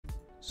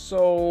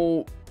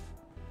So,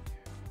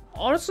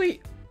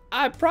 honestly,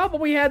 I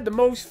probably had the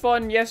most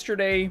fun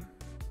yesterday.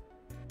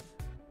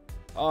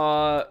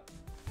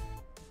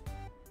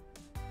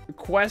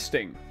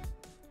 Questing.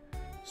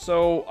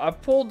 So, I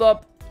pulled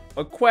up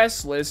a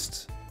quest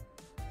list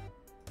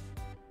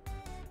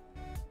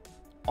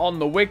on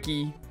the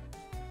wiki.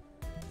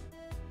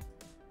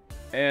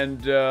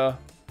 And, just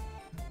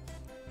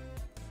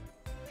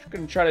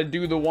gonna try to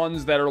do the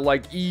ones that are,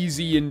 like,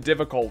 easy in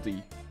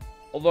difficulty.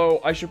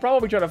 Although, I should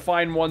probably try to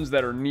find ones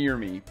that are near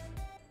me.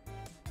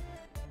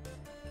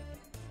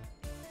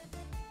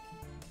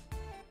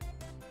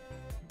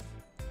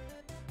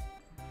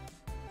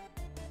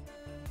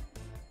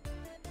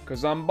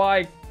 Because I'm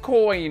by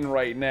coin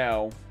right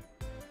now.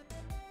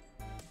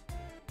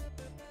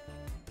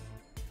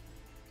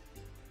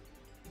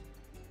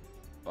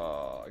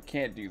 I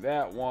can't do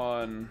that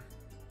one.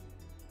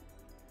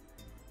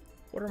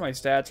 What are my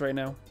stats right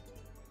now?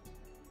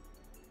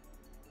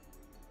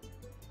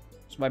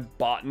 Is my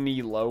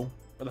botany low?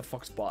 Where the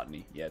fuck's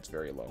botany? Yeah, it's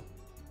very low.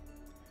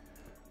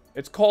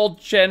 It's called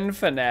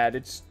Genfanad.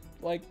 It's,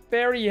 like,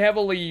 very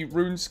heavily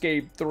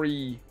RuneScape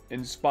 3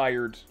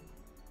 inspired.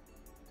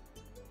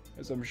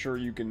 As I'm sure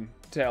you can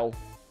tell.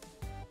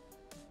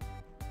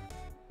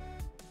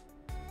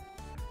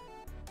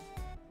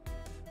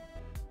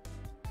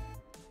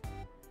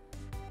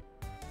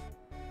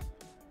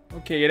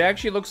 Okay, it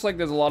actually looks like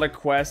there's a lot of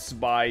quests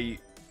by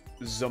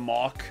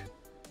Zamok.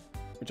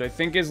 Which I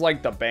think is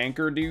like the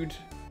banker dude.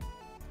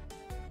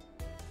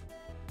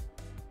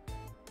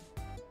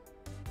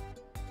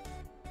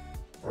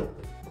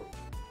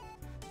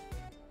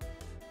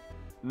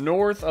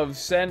 North of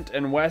Cent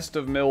and west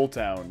of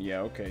Milltown.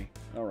 Yeah, okay.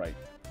 Alright.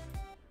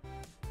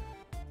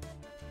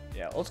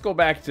 Yeah, let's go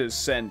back to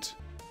Cent.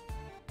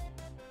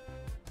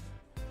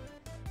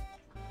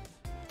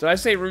 Did I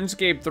say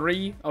RuneScape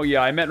 3? Oh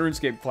yeah, I meant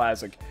RuneScape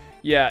Classic.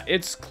 Yeah,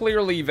 it's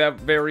clearly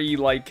very,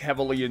 like,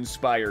 heavily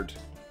inspired.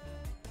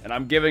 And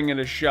I'm giving it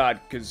a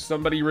shot, because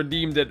somebody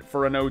redeemed it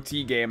for an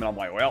OT game, and I'm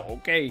like, well,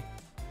 okay.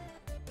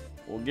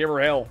 We'll give her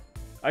hell.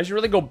 I should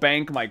really go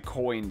bank my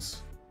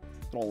coins.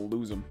 I don't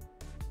lose them.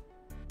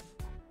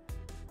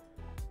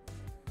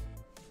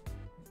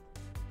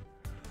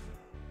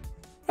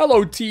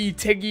 Hello, T.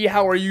 Tiggy.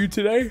 How are you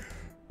today?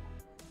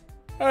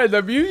 Alright,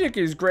 the music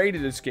is great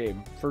in this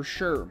game, for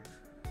sure.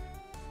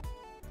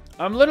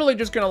 I'm literally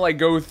just gonna, like,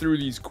 go through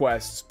these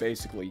quests,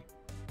 basically.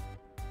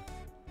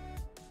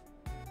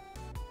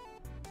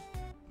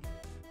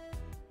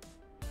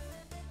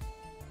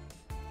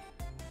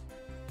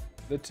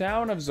 The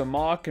town of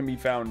Zamok can be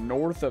found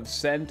north of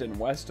Cent and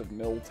west of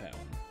Milltown.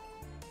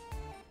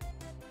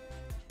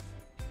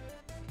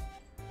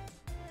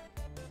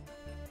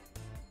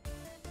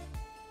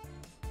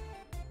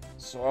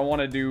 So I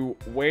want to do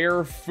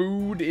where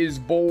food is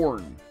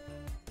born.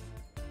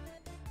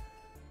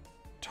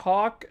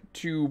 Talk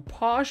to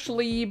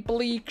Poshly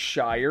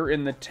Bleakshire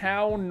in the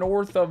town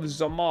north of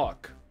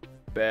Zamok.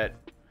 Bet.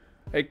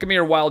 Hey, come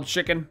here, wild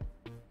chicken.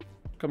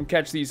 Come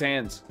catch these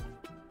hands.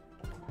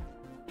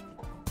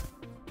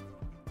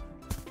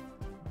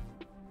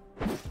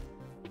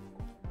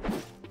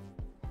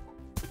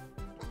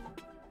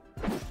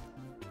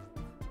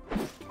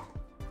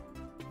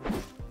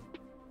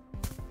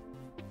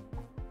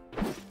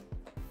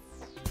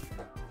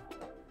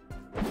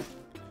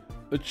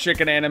 The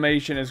chicken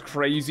animation is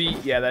crazy.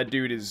 Yeah, that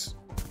dude is...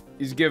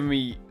 He's giving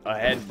me a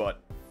headbutt.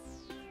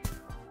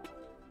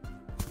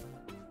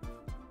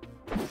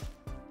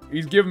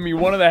 He's giving me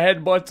one of the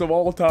headbutts of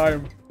all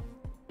time.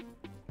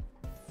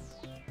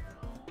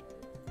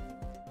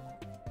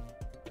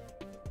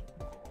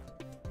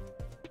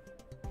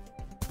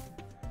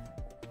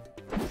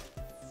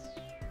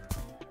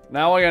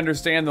 Now I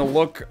understand the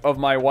look of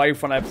my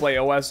wife when I play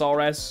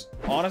OSRS.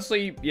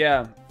 Honestly,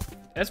 yeah.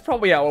 That's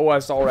probably how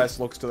OSRS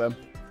looks to them.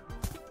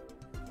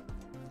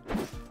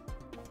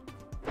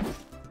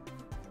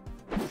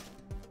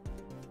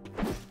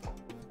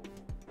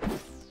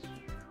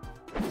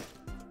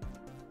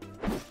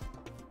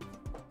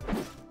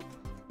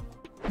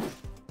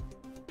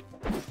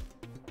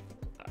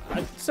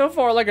 So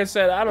far, like I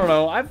said, I don't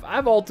know.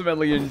 I've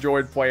ultimately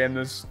enjoyed playing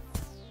this.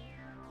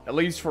 At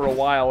least for a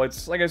while.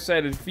 It's, like I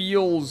said, it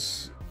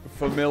feels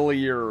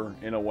familiar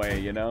in a way,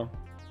 you know?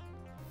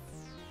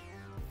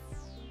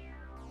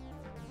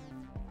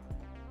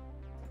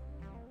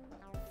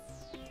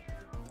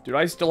 Dude,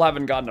 I still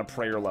haven't gotten a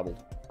prayer level.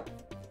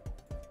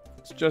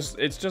 It's just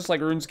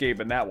like RuneScape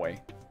in that way.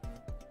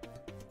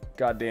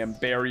 Goddamn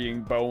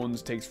burying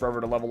bones takes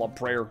forever to level up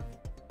prayer.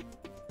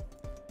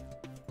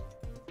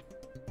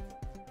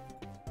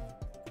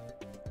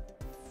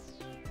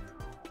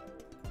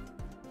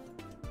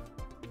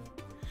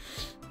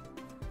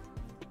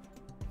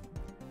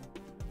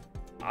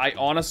 I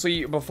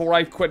honestly, before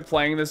I quit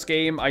playing this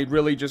game, I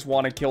really just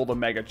want to kill the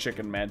Mega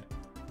Chicken, man.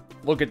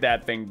 Look at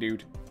that thing,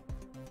 dude.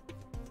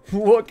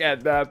 Look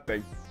at that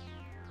thing.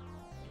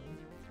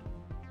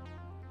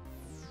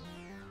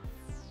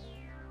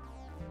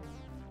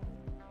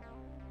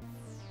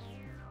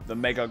 The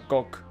Mega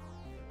Cook.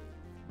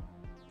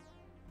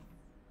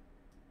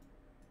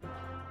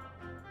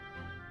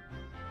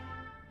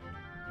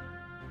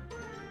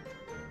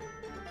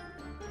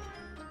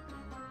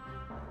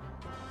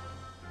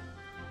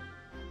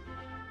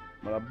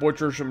 gonna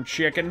butcher some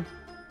chicken.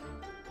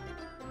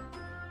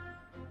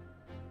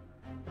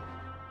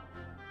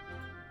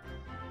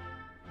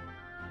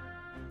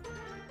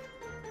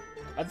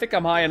 I think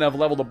I'm high enough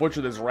level to butcher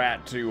this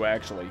rat too,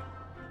 actually.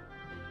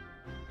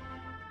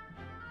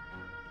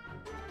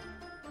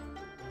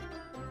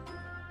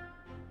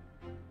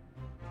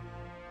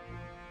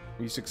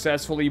 We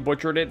successfully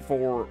butchered it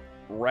for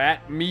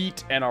rat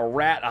meat and a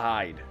rat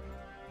hide.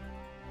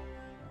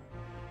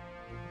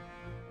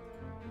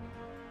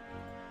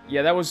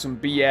 Yeah, that was some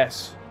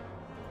BS.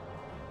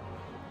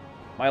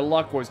 My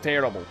luck was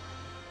terrible.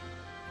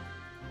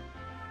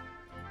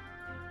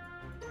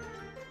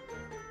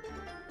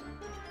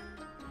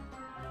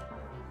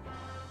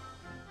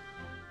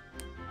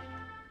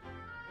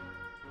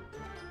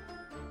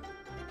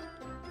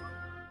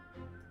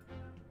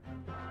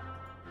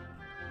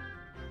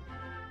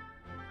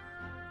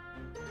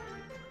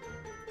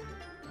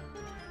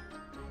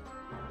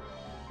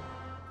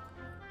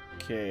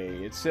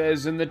 Okay, it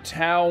says in the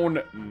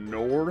town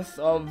north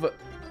of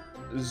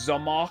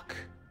Zamok.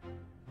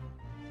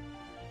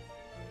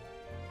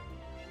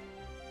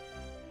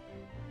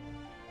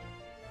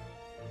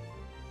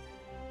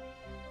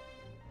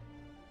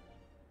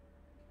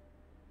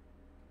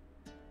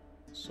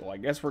 So I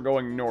guess we're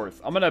going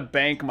north. I'm gonna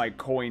bank my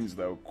coins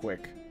though,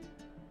 quick.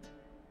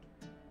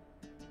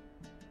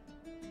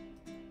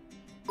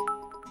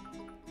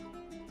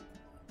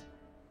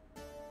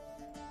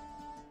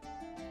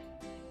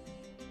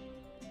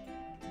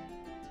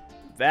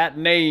 That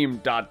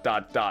name, ...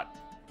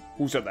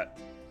 Who said that?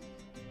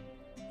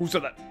 Who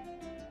said that?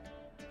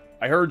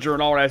 I heard you're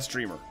an RS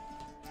streamer.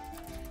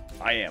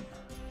 I am.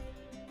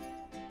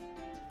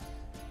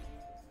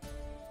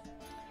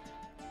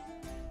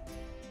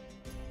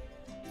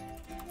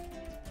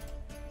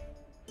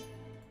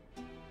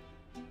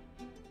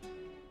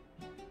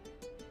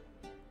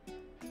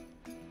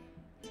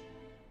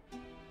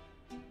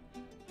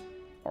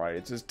 Alright,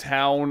 it's this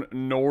town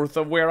north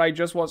of where I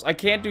just was. I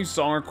can't do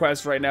song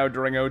requests right now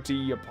during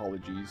OT.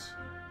 Apologies.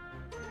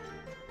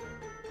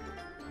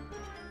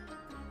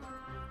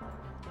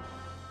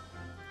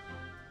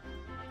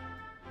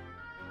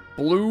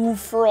 Blue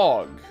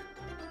frog.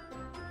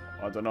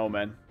 I don't know,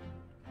 man.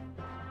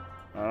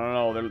 I don't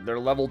know. They're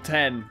level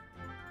 10.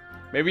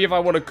 Maybe if I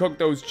would have cooked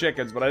those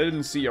chickens, but I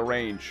didn't see a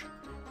range.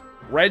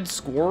 Red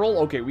squirrel?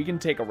 Okay, we can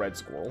take a red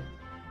squirrel.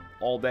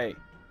 All day.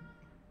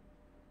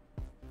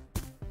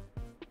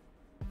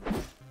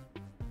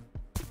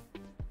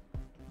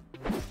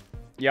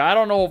 Yeah, I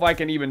don't know if I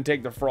can even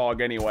take the frog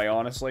anyway,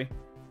 honestly.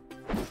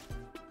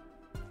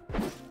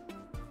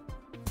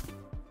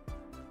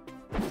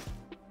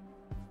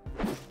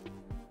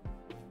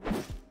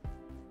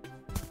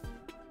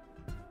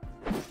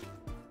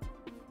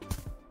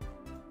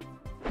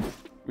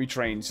 We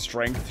train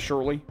strength,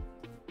 surely.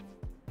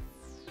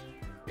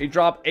 They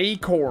drop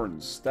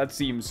acorns. That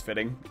seems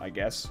fitting, I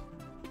guess.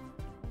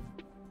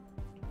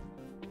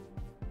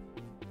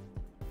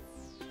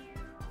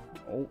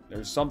 Oh,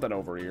 there's something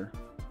over here.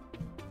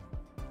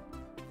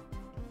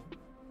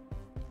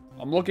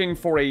 I'm looking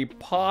for a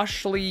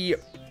poshly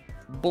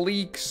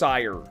bleak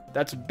sire.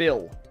 That's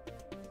Bill.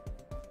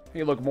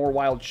 Hey, look, more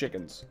wild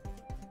chickens.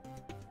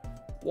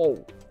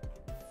 Whoa.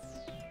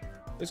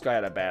 This guy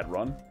had a bad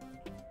run.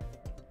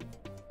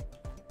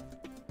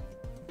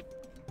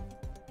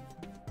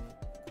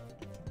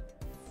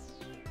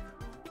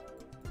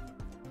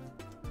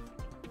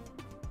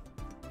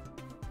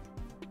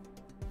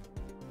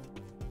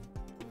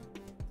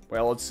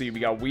 Well, let's see. We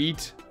got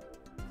wheat.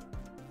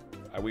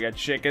 We got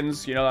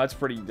chickens. You know, that's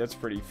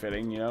pretty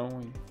fitting, you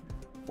know.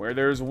 Where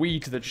there's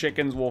wheat, the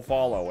chickens will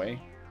follow, eh?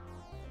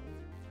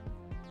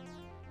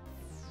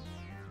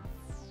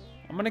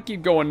 I'm gonna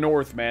keep going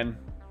north, man.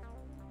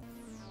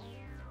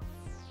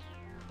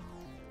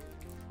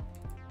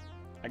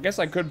 I guess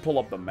I could pull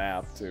up the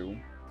map, too.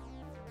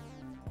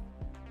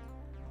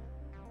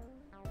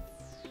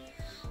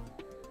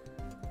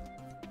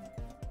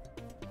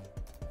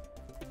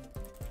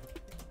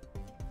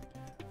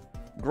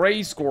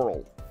 Gray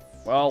squirrel.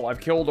 Well, I've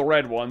killed a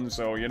red one,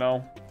 so, you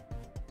know.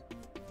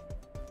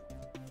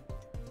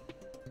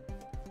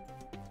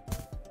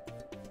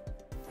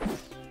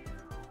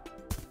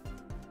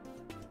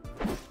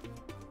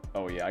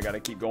 Oh, yeah, I gotta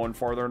keep going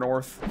farther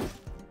north.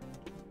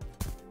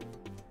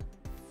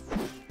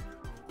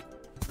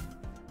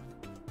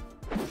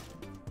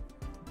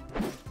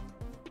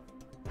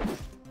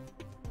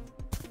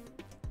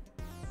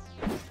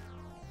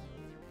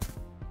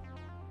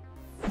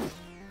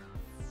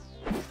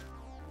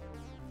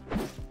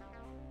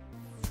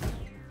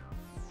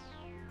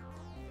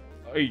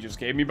 Oh, you just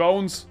gave me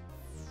bones?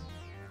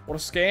 What a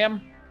scam.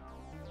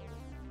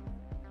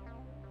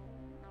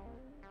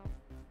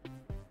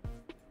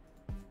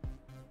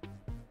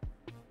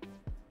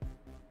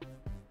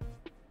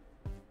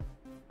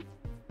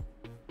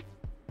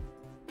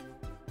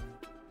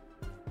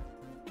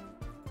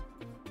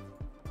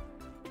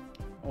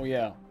 Oh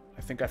yeah,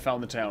 I think I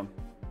found the town.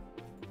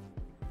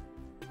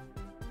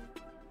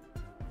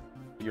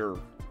 You're...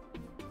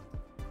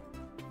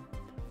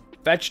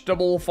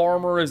 Vegetable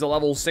farmer is a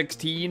level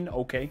 16.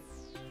 Okay.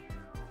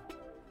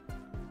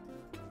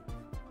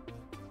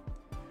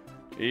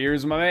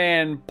 Here's my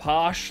man,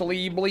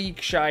 Poshly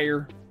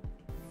Bleakshire.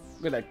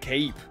 Look at that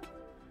cape.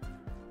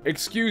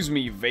 Excuse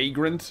me,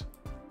 vagrant.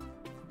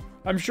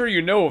 I'm sure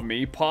you know of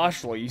me,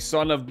 Poshly,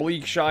 son of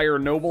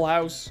Bleakshire Noble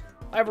House.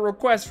 I have a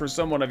request for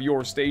someone of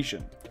your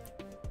station.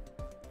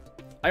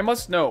 I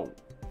must know,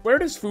 where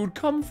does food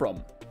come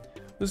from?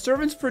 The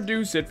servants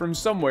produce it from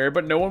somewhere,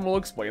 but no one will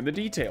explain the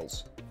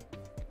details.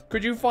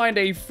 Could you find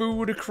a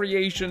food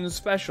creation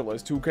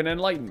specialist who can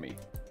enlighten me?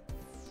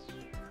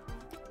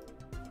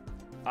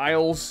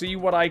 I'll see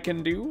what I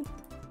can do.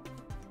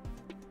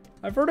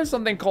 I've heard of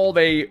something called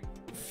a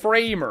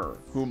framer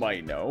who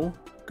might know.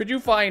 Could you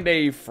find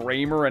a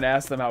framer and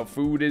ask them how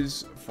food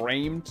is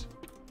framed?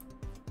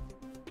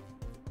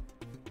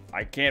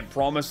 I can't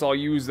promise I'll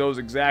use those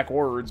exact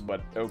words,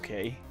 but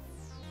okay.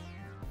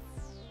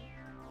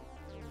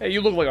 Hey, you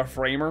look like a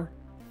framer.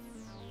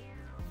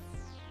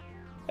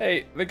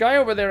 Hey, the guy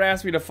over there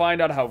asked me to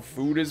find out how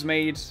food is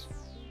made.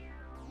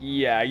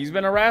 Yeah, he's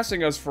been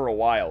harassing us for a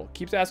while.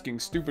 Keeps asking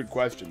stupid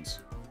questions.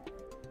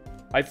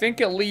 I think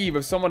he'll leave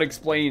if someone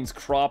explains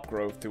crop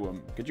growth to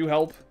him. Could you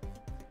help?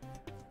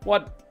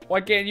 What? Why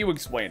can't you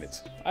explain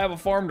it? I have a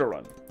farm to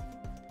run.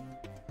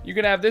 You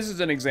can have this as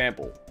an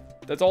example.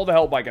 That's all the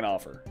help I can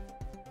offer.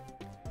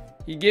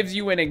 He gives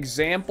you an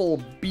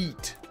example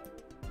beat.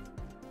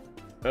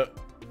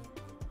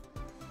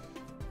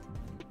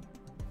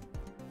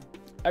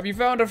 Have you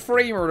found a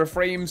framer to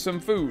frame some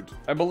food?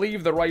 I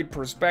believe the right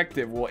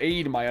perspective will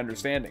aid my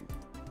understanding.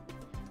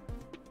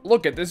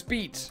 Look at this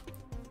beet.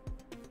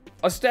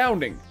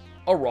 Astounding.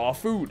 A raw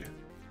food.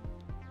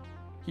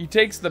 He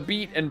takes the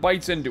beet and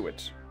bites into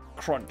it.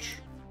 Crunch.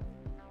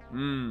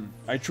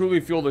 I truly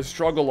feel the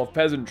struggle of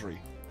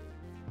peasantry.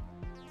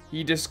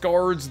 He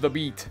discards the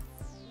beet.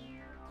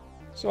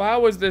 So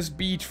how is this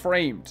beet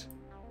framed?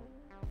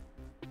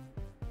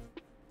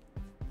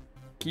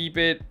 Keep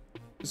it.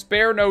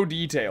 Spare no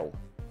detail.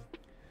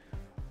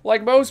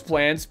 Like most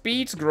plants,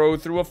 beets grow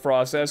through a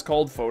process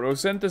called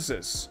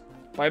photosynthesis.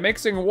 By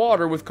mixing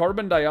water with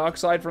carbon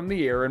dioxide from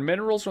the air and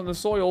minerals from the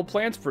soil,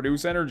 plants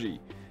produce energy.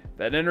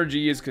 That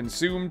energy is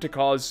consumed to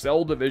cause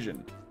cell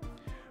division.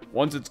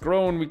 Once it's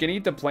grown, we can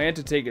eat the plant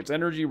to take its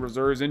energy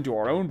reserves into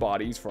our own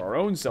bodies for our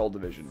own cell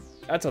division.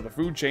 That's how the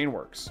food chain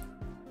works.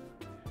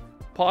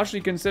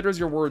 Poshly considers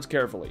your words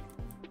carefully.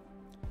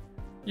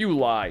 You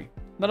lie.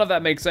 None of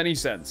that makes any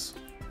sense.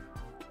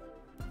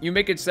 You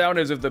make it sound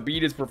as if the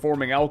beet is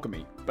performing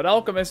alchemy, but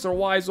alchemists are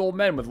wise old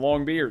men with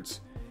long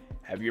beards.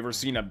 Have you ever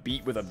seen a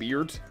beet with a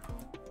beard?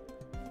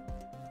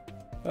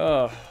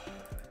 So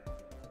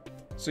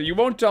you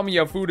won't tell me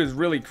how food is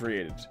really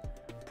created.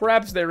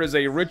 Perhaps there is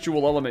a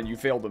ritual element you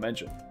failed to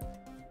mention.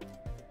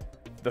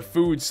 The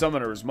food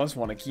summoners must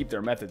want to keep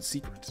their methods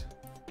secret.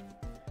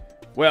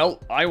 Well,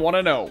 I want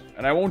to know,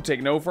 and I won't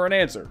take no for an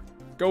answer.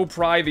 Go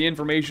pry the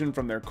information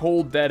from their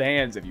cold, dead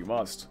hands if you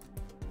must.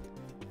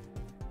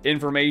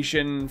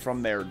 Information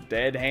from their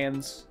dead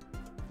hands?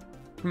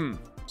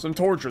 Some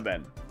torture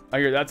then. I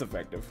hear that's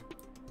effective.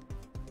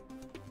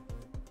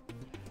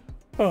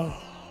 The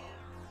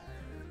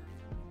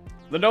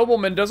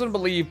nobleman doesn't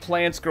believe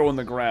plants grow in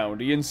the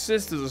ground. He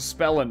insists there's a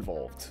spell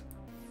involved.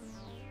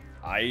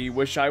 I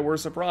wish I were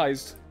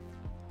surprised.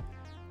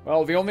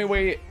 Well, there's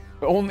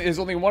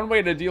only one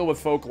way to deal with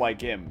folk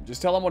like him.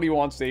 Just tell him what he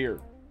wants to hear.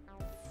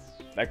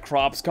 That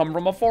crops come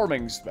from a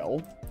farming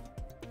spell.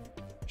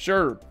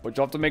 Sure, but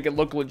you'll have to make it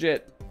look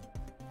legit.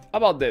 How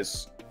about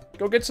this?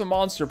 Go get some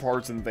monster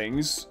parts and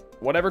things.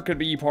 Whatever could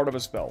be part of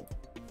a spell.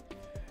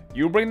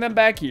 You bring them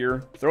back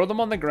here, throw them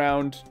on the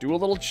ground, do a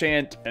little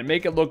chant, and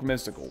make it look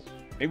mystical.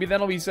 Maybe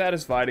then I'll be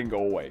satisfied and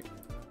go away.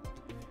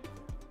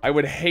 I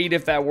would hate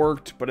if that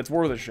worked, but it's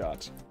worth a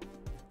shot.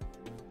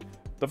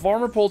 The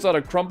farmer pulls out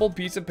a crumpled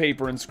piece of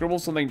paper and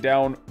scribbles something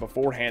down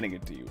before handing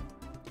it to you.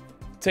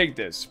 Take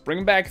this.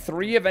 Bring back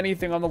 3 of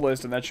anything on the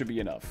list, and that should be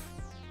enough.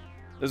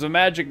 There's a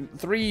magic...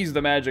 3's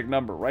the magic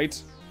number, right?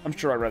 I'm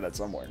sure I read that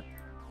somewhere.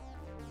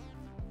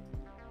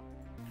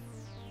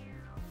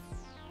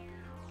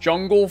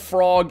 Jungle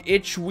frog,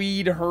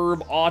 itchweed,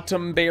 herb,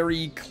 autumn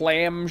berry,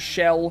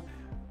 clamshell,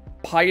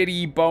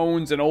 piety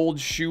bones, an old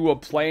shoe, a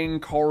playing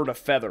card, a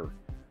feather.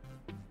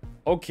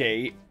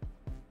 Okay.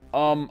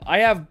 I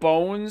have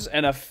bones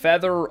and a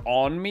feather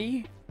on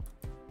me.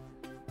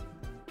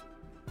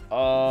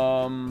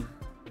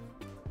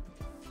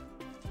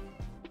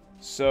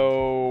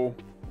 So...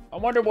 I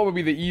wonder what would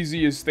be the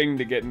easiest thing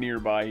to get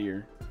nearby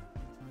here.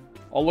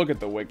 I'll look at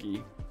the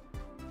wiki.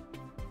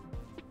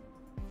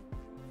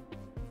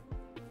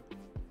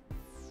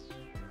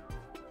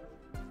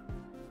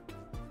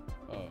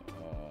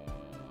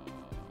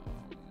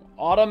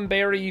 Autumn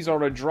berries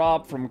are a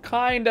drop from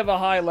kind of a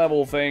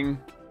high-level thing.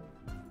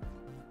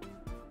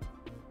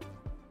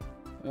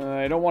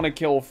 I don't want to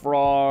kill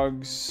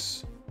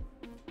frogs.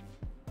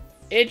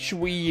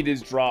 Itchweed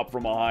is dropped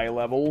from a high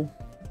level.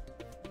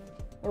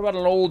 What about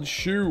an old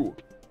shoe?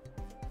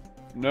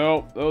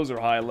 No, those are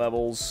high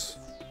levels.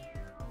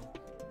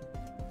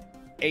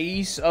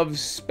 Ace of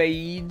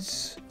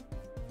spades.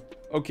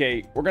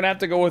 Okay, we're gonna have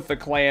to go with the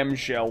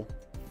clamshell.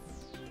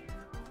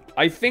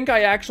 I think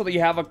I actually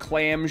have a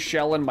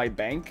clamshell in my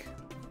bank.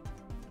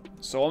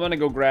 So I'm gonna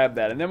go grab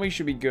that, and then we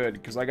should be good,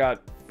 because I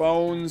got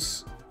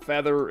bones,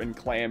 feather, and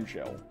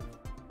clamshell.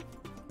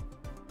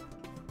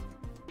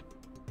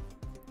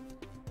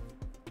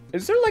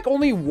 Is there, like,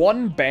 only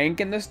one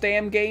bank in this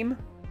damn game?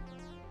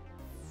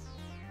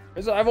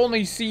 I've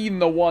only seen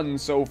the one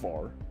so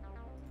far.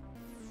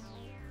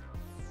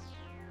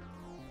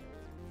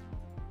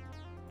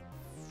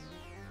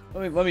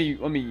 Let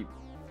me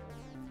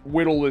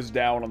whittle this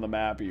down on the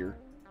map here.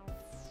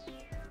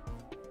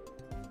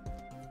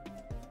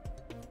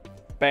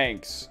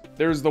 Banks.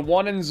 There's the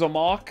one in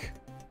Zamok.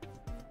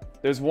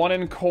 There's one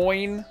in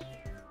Coin.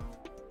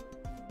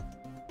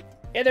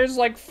 Yeah, there's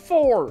like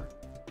 4.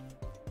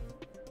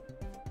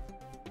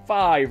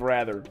 5,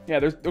 rather. Yeah,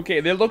 there's... Okay,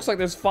 it looks like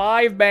there's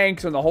 5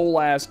 banks in the whole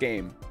last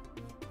game.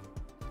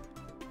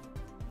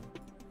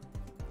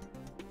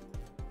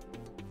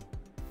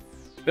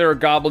 There are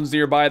goblins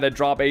nearby that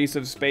drop Ace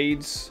of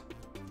Spades.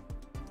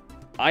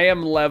 I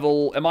am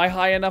level... Am I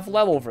high enough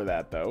level for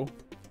that, though?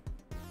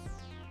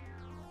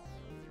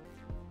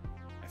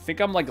 I think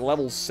I'm like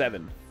level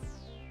 7.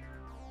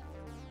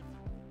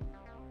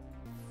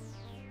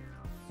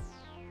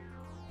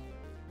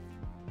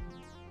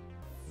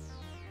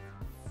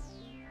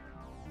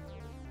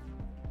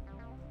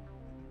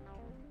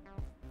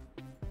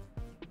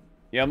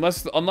 Yeah,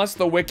 unless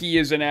the wiki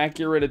is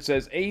inaccurate, it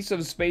says Ace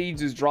of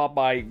Spades is dropped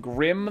by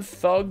Grim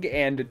Thug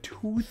and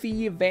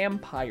Toothy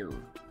Vampire.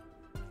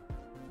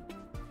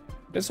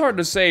 It's hard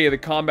to say. The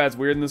combat's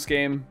weird in this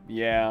game.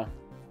 Yeah.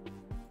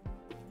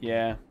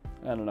 Yeah.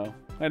 I don't know.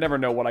 I never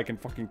know what I can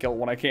fucking kill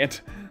when I can't.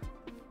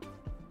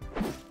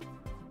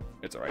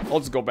 It's alright. I'll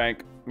just go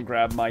bank and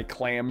grab my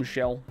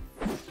clamshell.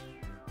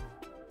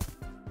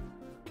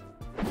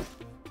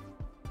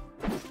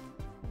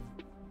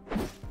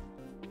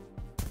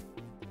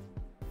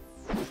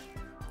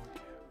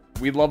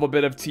 We love a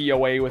bit of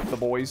TOA with the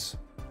boys.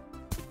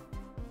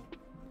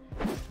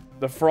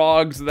 The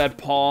frogs that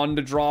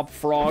pond drop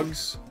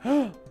frogs.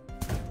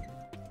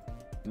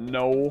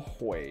 No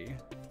way.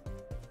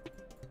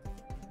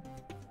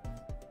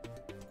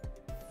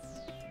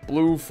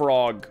 Blue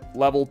frog,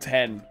 level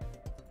 10.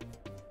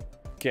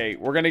 Okay,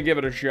 we're gonna give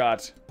it a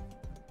shot.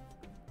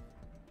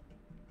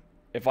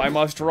 If I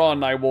must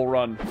run, I will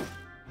run.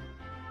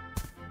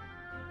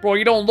 Bro,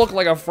 you don't look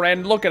like a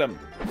friend. Look at him.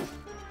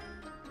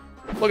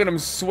 Look at him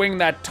swing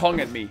that tongue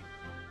at me.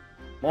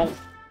 Well.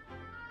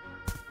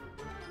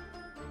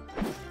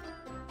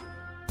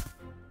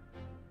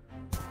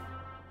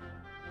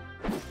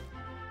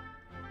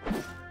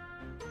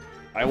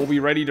 I will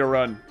be ready to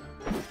run.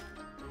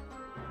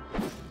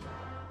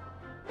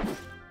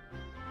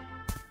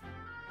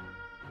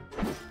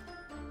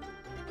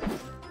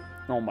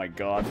 Oh my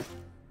god.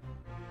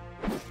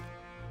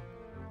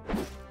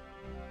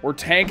 We're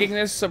tanking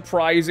this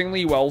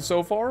surprisingly well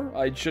so far.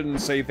 I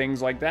shouldn't say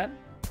things like that.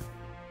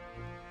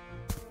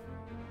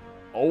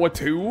 Oh, a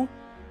 2?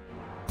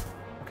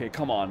 Okay,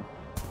 come on.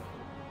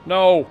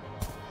 No!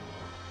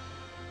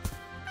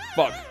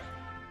 Fuck.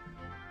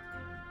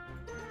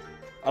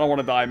 I don't want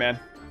to die, man.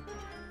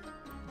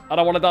 I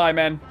don't want to die,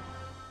 man.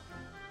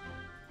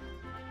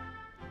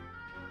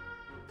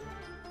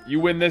 You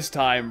win this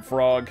time,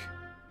 frog.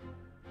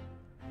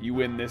 You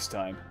win this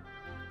time.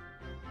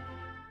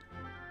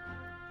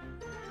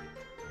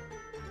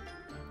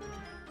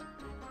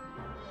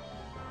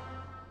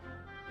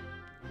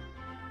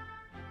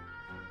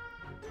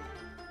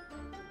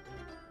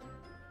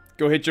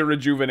 Go hit your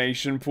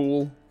rejuvenation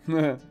pool.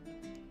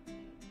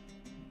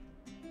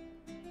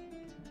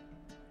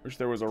 Wish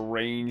there was a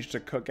range to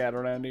cook at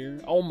around here.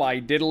 Oh my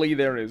diddly,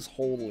 there is.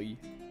 Holy.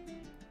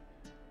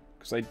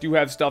 Because I do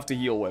have stuff to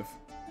heal with.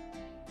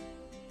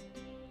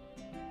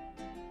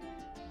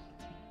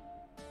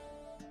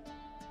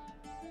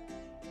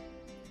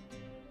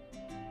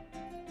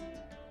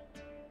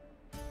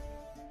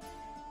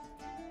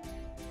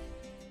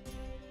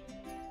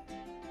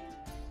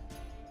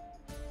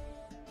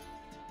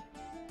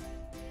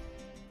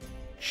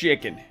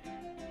 Chicken.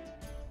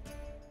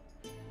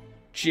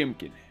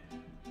 Chimkin.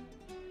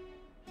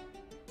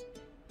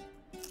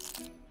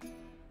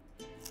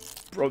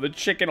 Bro, the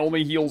chicken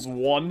only heals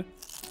 1.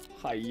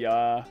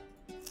 Hiya.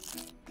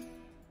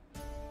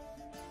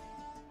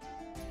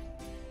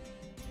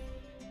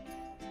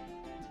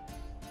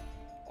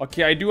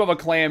 Okay, I do have a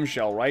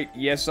clamshell, right?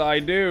 Yes, I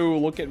do.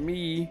 Look at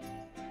me.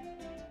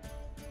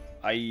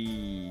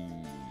 I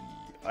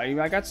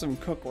got some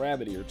cooked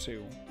rabbit here,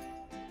 too.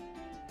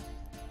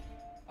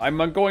 I'm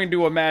going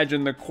to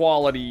imagine the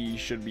quality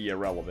should be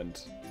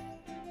irrelevant.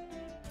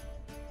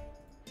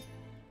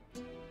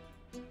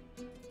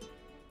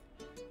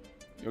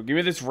 Yo, give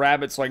me this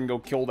rabbit so I can go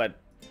kill that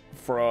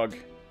frog.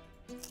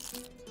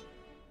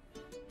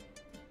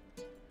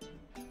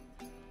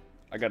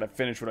 I gotta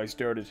finish what I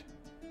started.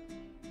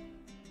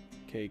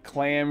 Okay,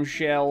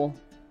 clamshell,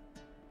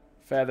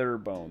 feather,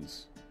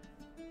 bones.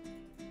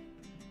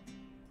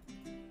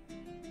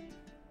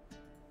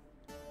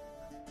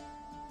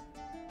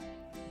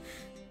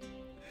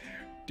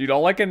 Dude,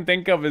 all I can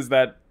think of is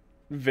that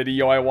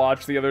video I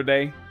watched the other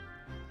day.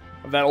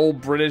 Of that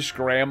old British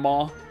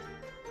grandma.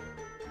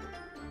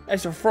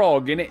 That's a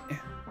frog, innit?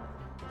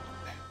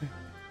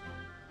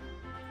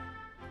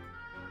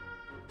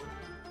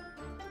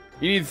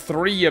 You need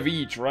 3 of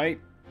each, right?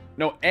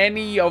 No,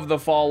 any of the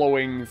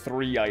following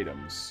 3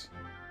 items.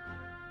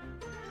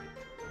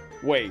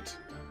 Wait.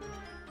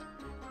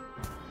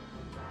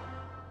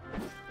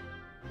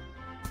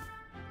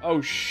 Oh,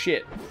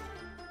 shit.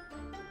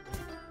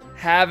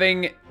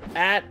 Having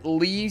at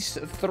least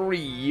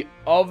 3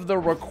 of the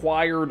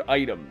required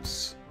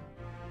items.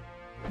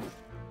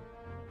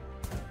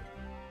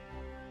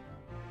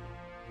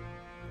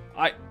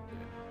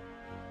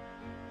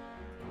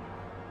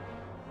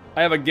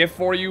 I have a gift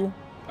for you.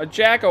 A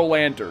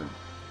jack-o'-lantern.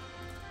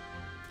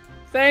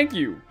 Thank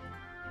you.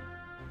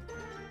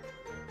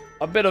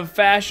 A bit of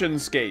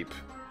fashionscape.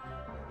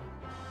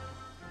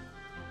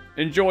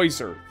 Enjoy,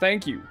 sir.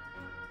 Thank you.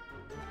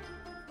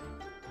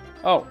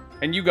 Oh,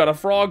 and you got a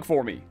frog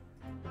for me.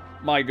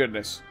 My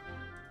goodness.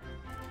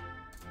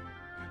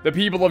 The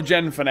people of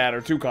Genfanad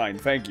are too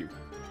kind. Thank you.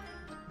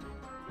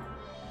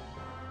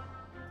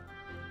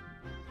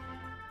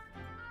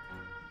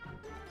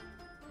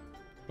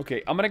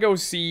 Okay, I'm gonna go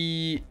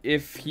see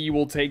if he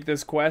will take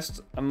this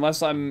quest,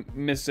 unless I'm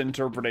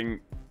misinterpreting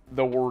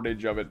the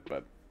wordage of it,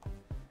 but...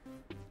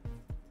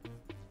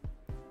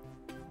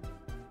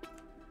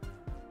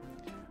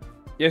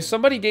 Yeah,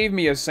 somebody gave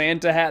me a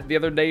Santa hat the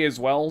other day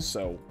as well,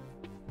 so...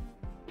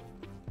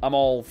 I'm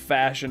all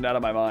fashioned out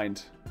of my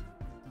mind.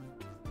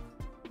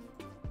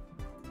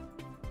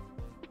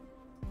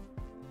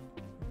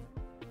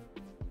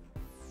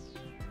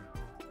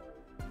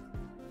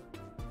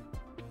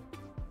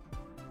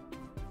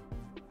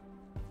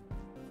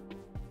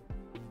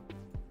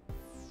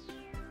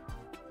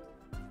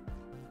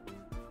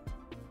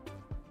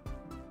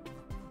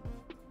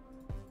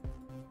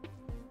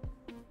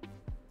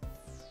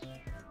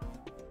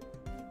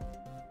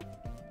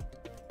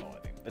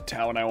 The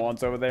town I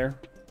want's over there.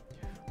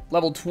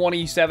 Level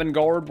 27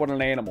 guard, what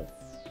an animal.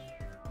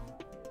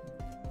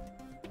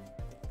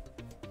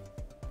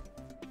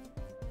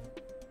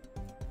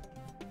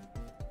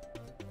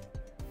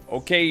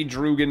 Okay,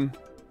 Drugan.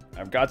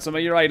 I've got some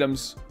of your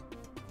items.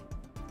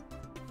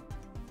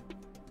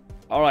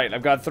 Alright,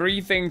 I've got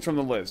 3 things from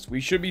the list. We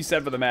should be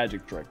set for the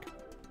magic trick.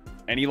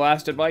 Any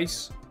last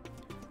advice?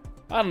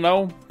 I don't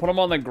know. Put them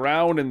on the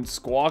ground and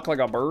squawk like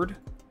a bird?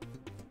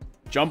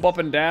 Jump up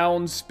and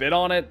down, spit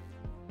on it?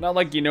 Not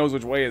like he knows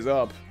which way is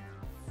up.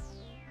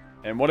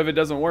 And what if it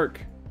doesn't work?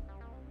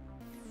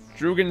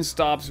 Drugan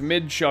stops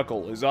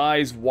mid-chuckle, his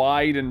eyes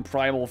wide in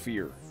primal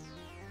fear.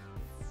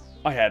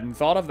 I hadn't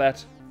thought of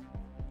that.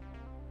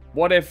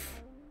 What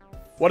if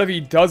he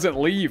doesn't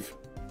leave?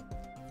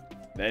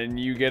 Then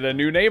you get a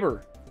new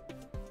neighbor.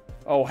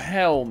 Oh,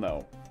 hell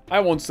no. I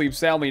won't sleep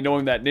soundly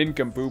knowing that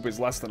nincompoop is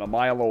less than a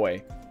mile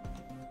away.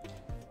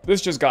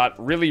 This just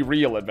got really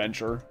real,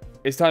 adventure.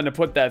 It's time to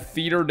put that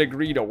theater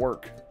degree to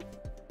work.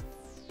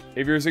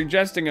 If you're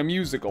suggesting a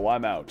musical,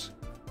 I'm out.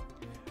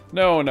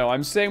 No,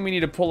 I'm saying we need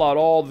to pull out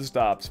all the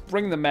stops,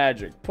 bring the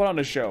magic, put on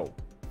a show.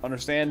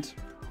 Understand?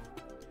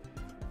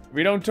 If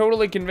we don't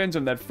totally convince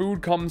him that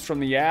food comes from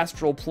the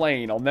astral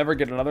plane, I'll never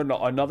get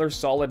another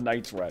solid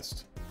night's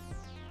rest.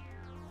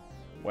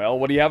 Well,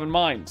 what do you have in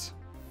mind?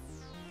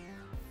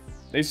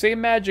 They say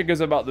magic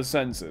is about the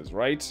senses,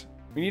 right?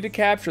 We need to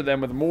capture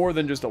them with more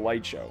than just a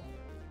light show.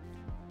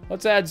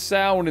 Let's add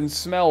sound and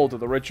smell to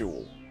the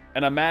ritual.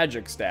 And a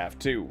magic staff,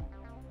 too.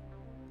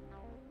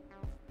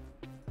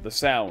 The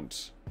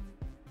sounds.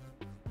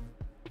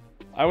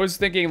 I was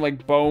thinking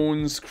like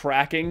bones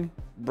cracking.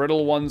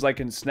 Brittle ones I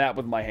can snap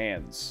with my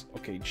hands.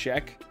 Okay,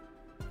 check.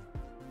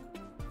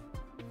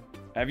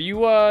 Have you,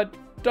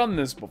 done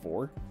this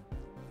before?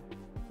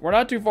 We're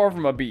not too far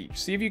from a beach.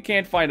 See if you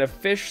can't find a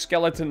fish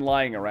skeleton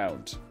lying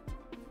around.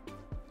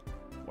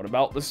 What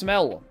about the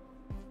smell?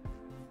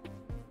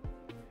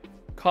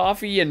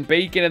 Coffee and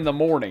bacon in the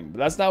morning, but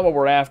that's not what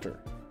we're after.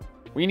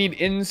 We need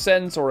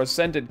incense or a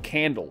scented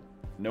candle.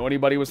 Know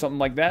anybody with something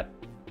like that?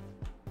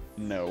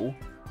 No.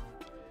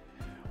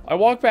 I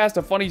walked past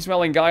a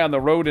funny-smelling guy on the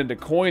road in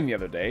Coin the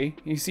other day.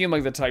 He seemed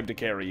like the type to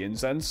carry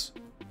incense.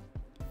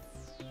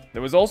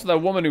 There was also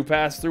that woman who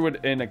passed through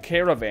it in a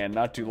caravan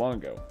not too long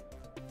ago.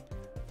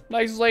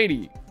 Nice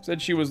lady.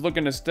 Said she was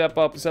looking to set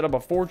up a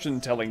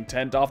fortune-telling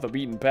tent off the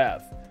beaten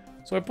path.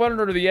 So I put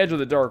her to the edge of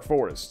the dark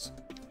forest.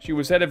 She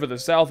was headed for the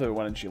south of it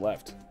when she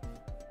left.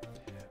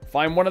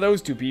 Find one of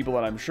those 2 people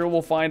and I'm sure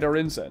we'll find our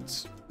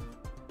incense.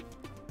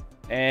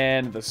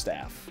 And the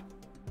staff.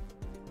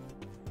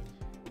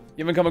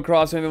 You haven't come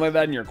across anything like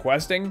that in your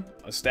questing?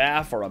 A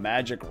staff or a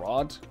magic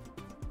rod?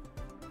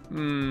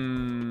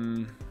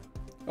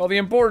 Well, the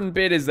important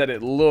bit is that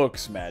it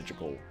looks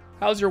magical.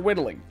 How's your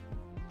whittling?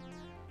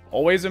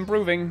 Always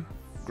improving.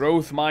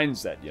 Growth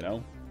mindset, you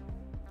know?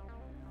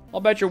 I'll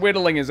bet your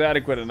whittling is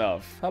adequate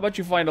enough. How about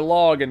you find a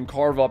log and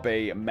carve up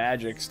a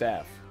magic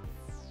staff?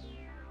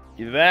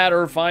 Either that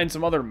or find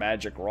some other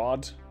magic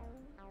rod.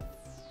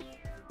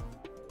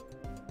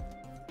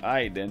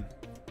 Aight then.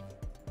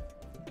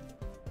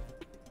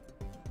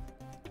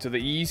 to the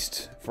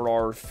east for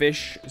our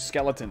fish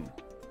skeleton.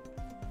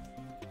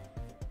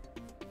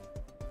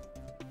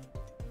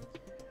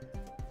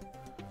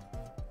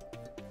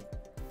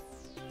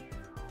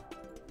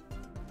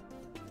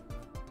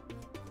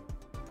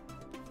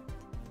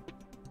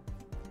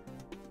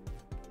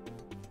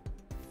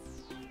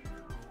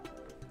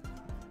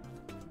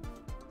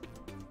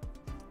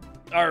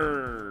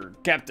 Arr,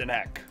 Captain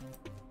Hack.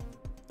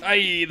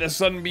 Aye, the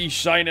sun be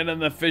shining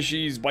and the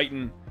fishies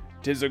biting.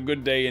 'Tis a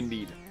good day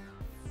indeed.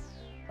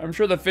 I'm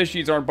sure the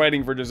fishies aren't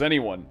biting for just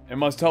anyone. It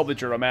must help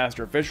that you're a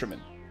master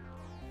fisherman.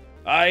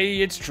 Aye,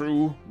 it's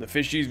true. The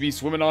fishies be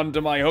swimming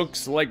onto my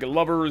hooks like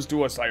lovers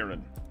to a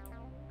siren.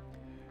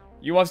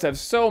 You must have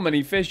so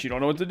many fish you don't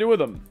know what to do with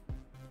them.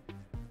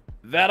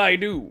 That I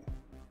do.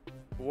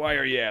 Why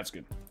are you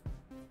asking?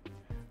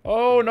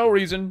 Oh, no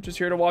reason. Just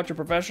here to watch a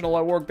professional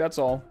at work, that's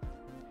all.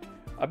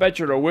 I bet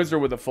you're a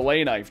wizard with a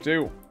fillet knife,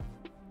 too.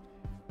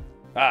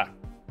 Ah,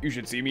 you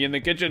should see me in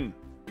the kitchen.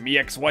 Me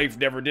ex-wife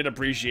never did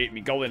appreciate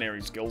me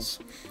culinary skills.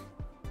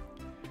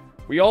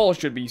 We all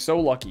should be so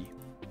lucky.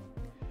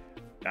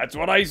 That's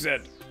what I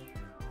said.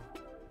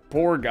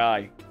 Poor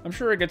guy. I'm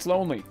sure it gets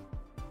lonely.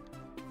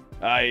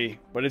 Aye,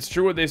 but it's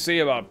true what they say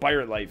about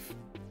pirate life.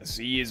 The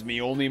sea is me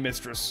only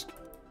mistress.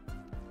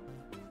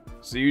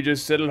 So you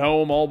just sit at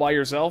home all by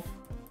yourself?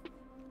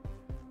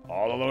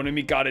 All alone in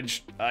me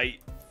cottage. Aye.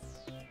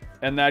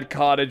 And that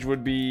cottage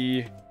would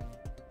be...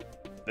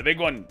 the big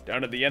one,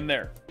 down at the end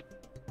there.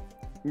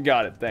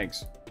 Got it,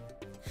 thanks.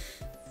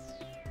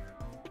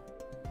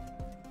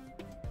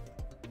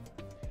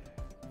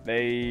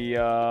 They,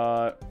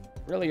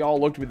 really all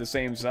look to be the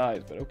same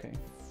size, but okay.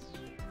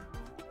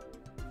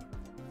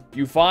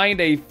 You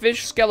find a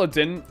fish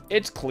skeleton.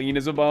 It's clean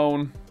as a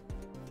bone.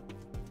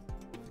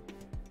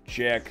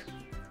 Check.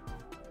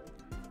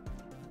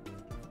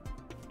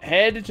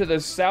 Head to the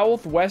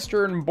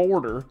southwestern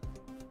border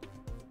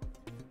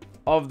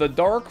of the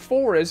dark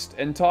forest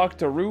and talk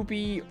to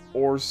Rupee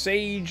or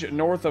Sage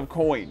north of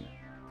Coin.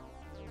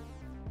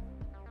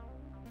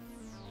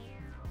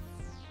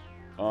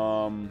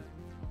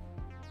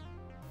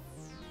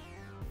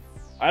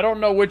 I don't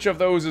know which of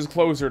those is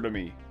closer to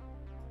me.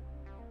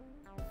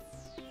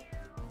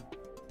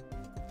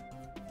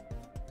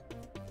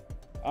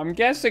 I'm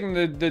guessing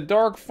the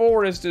dark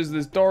forest is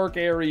this dark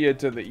area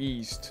to the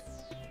east.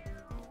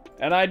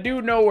 And I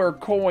do know where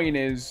Coin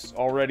is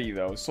already,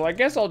 though. So I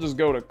guess I'll just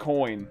go to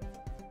Coin,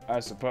 I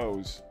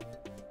suppose.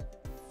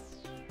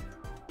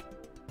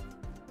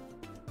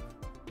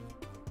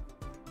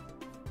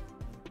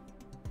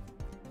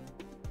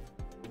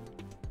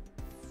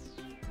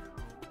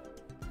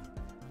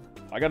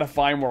 I gotta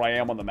find where I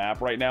am on the map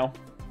right now.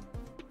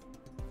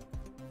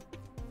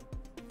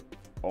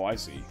 Oh, I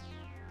see.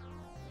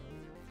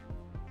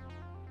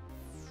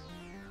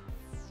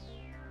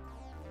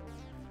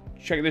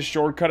 Check this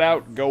shortcut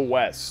out. Go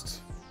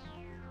west.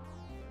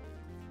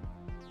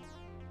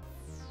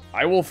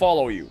 I will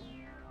follow you.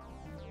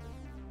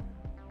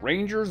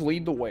 Rangers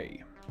lead the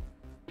way.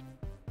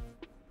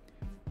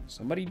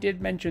 Somebody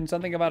did mention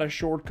something about a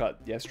shortcut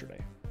yesterday.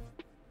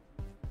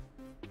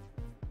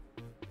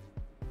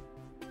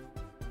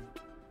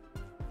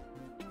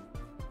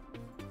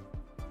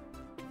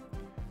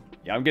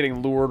 Yeah, I'm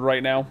getting lured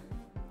right now.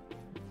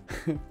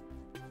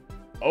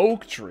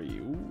 Oak tree.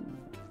 Ooh.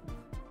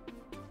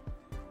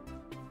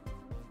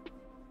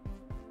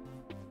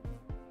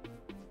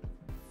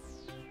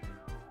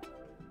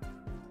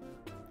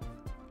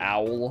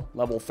 Owl,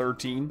 level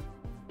 13.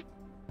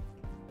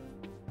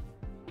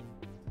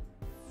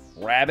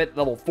 Rabbit,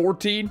 level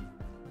 14.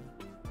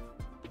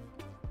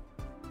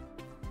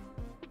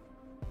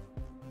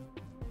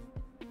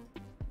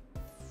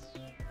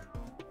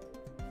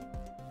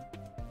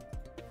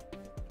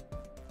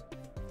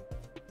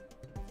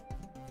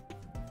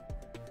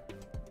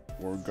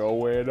 We're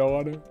going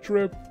on a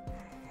trip.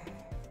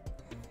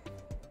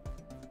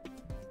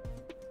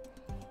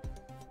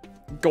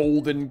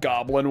 Golden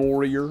Goblin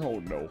Warrior. Oh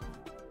no.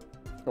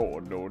 Oh,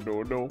 no,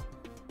 no, no.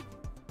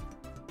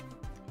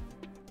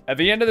 At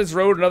the end of this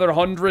road, another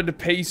 100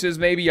 paces,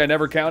 maybe. I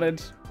never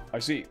counted. I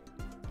see.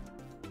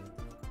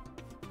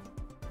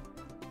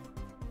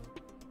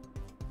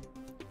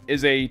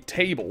 Is a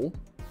table.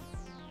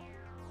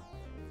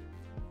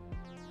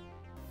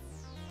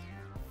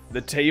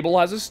 The table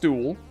has a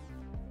stool.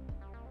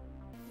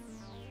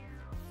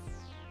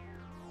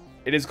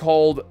 It is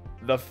called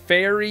the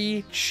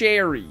Fairy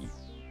Cherry.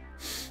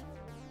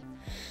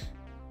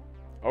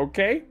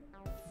 Okay.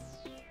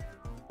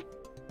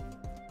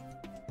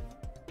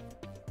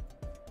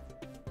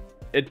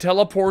 It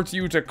teleports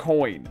you to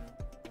Coin.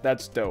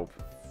 That's dope.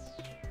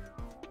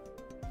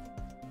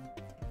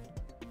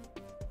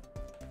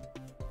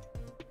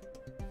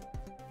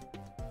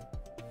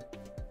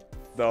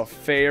 The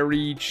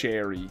Fairy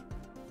Cherry.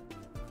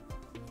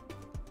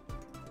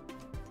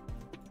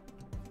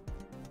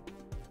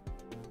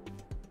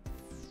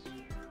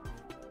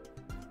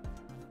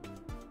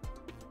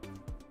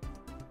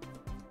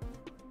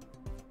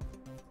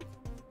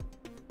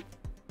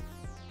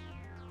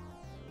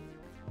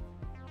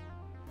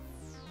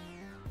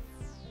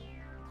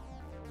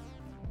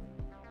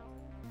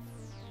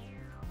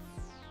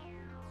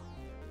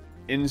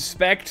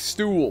 Inspect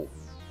stool.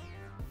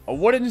 A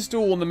wooden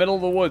stool in the middle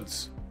of the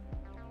woods.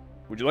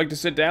 Would you like to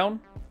sit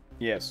down?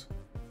 Yes.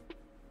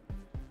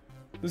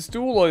 The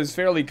stool is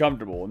fairly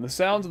comfortable, and the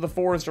sounds of the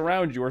forest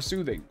around you are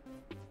soothing.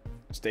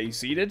 Stay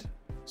seated.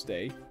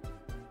 Stay.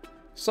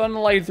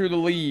 Sunlight through the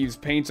leaves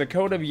paints a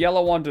coat of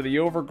yellow onto the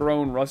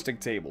overgrown rustic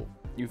table.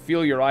 You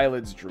feel your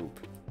eyelids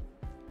droop.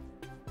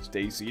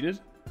 Stay seated.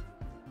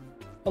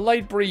 A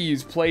light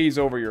breeze plays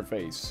over your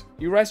face.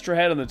 You rest your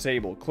head on the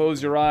table,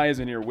 close your eyes,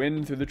 and hear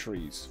wind through the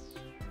trees.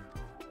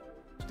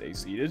 Stay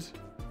seated.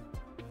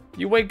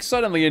 You wake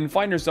suddenly and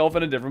find yourself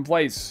in a different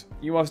place.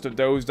 You must have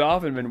dozed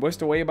off and been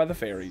whisked away by the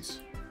fairies.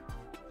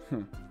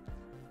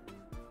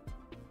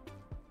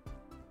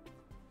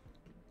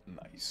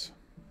 Nice.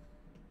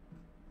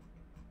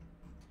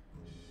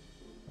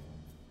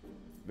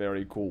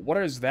 Very cool. What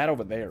is that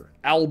over there?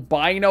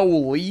 Albino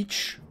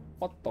leech?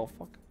 What the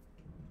fuck?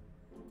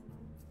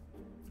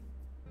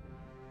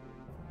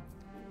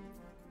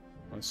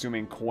 I'm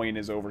assuming coin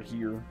is over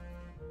here.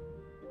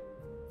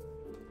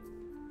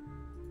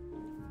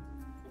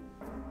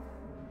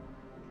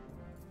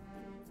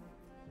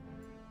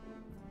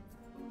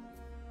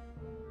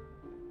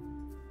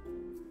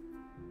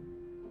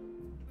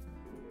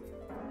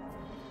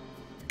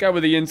 The guy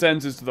with the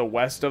incense is to the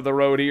west of the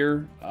road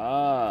here.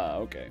 Ah,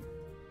 okay.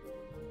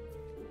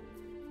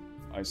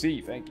 I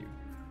see, thank you.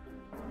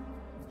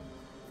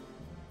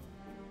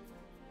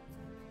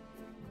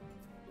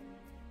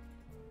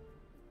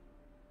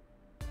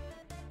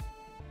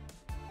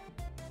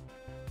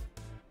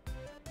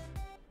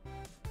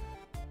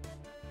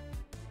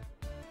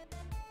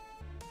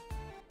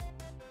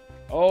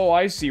 Oh,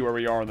 I see where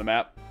we are on the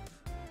map.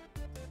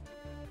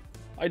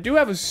 I do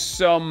have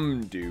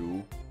some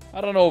dew.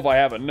 I don't know if I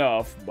have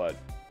enough, but...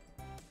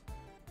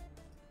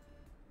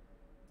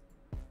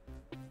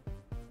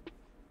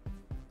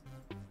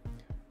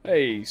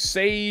 Hey,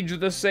 Sage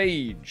the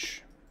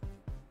Sage.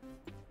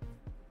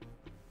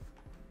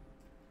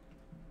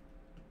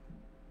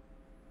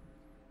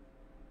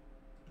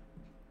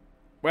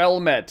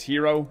 Well met,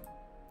 hero.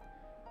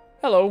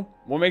 Hello,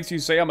 what makes you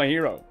say I'm a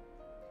hero?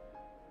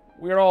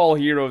 We're all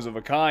heroes of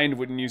a kind,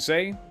 wouldn't you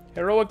say?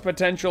 Heroic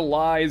potential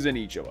lies in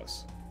each of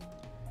us.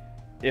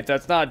 If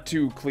that's not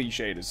too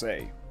cliche to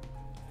say.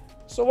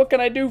 So what can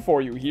I do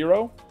for you,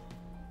 hero?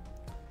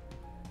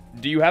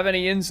 Do you have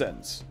any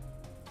incense?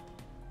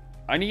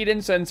 I need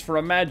incense for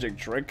a magic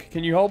trick.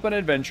 Can you help an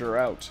adventurer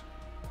out?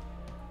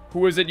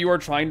 Who is it you are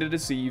trying to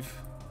deceive?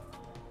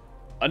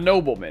 A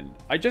nobleman.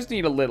 I just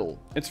need a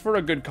little. It's for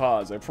a good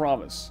cause, I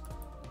promise.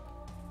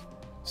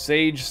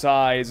 Sage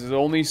sighs as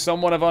only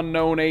someone of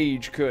unknown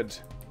age could.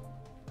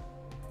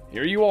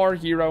 Here you are,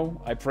 hero.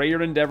 I pray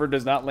your endeavor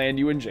does not land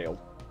you in jail.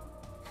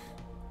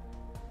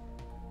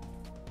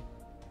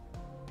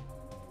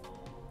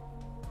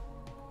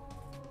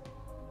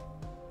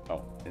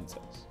 Oh,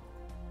 incense.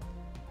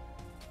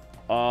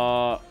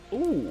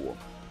 Ooh.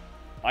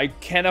 I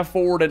can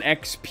afford an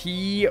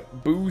XP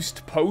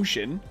boost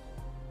potion.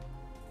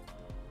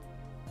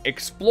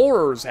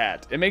 Explorer's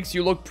hat. It makes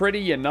you look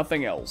pretty and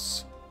nothing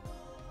else.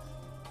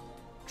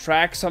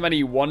 Tracks how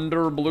many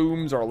wonder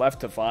blooms are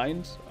left to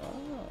find.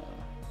 Ah.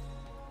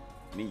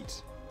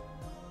 Neat.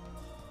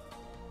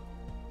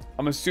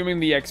 I'm assuming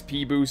the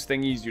XP boost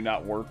thingies do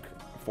not work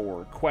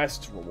for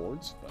quest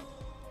rewards. But...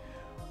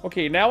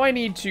 Okay, now I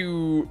need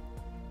to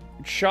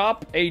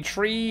chop a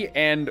tree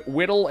and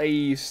whittle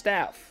a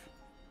staff.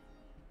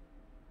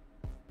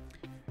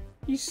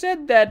 He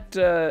said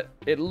that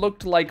it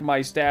looked like my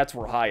stats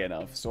were high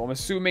enough, so I'm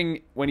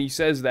assuming when he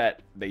says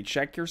that, they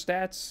check your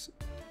stats.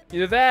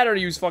 Either that or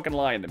he was fucking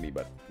lying to me,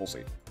 but we'll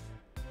see.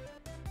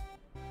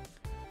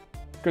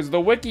 Because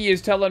the wiki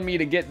is telling me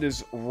to get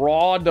this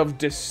Rod of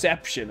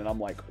Deception, and I'm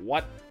like,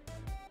 what?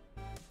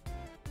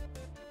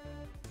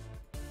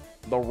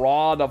 The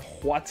Rod of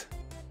what?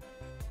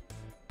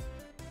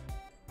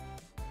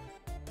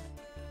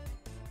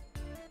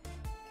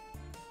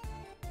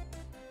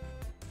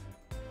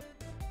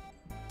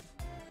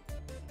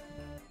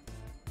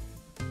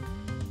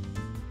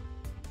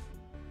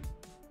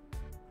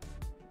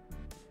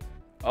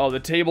 Oh,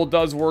 the table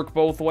does work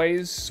both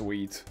ways?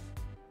 Sweet.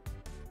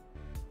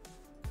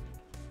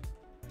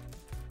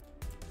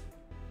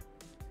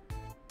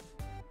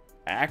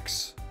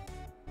 Axe?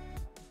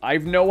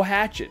 I've no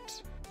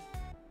hatchet.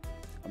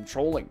 I'm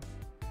trolling.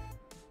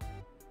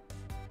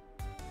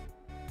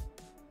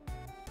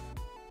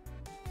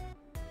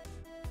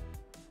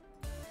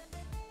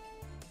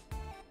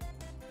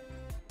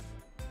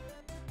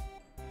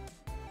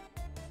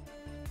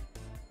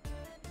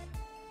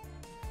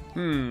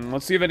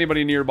 Let's see if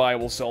anybody nearby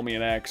will sell me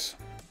an axe.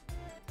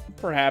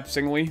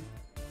 Perhapsingly.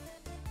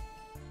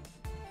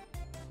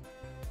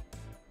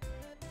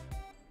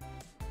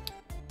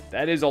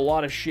 That is a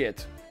lot of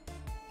shit.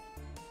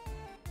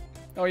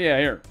 Oh yeah,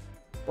 here.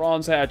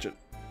 Bronze hatchet.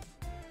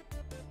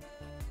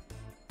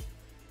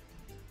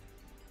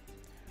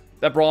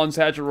 That bronze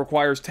hatchet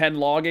requires 10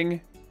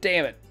 logging?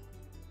 Damn it.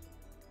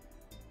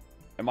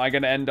 Am I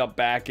gonna end up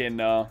back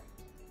in,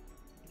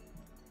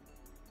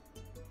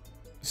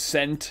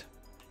 Scent?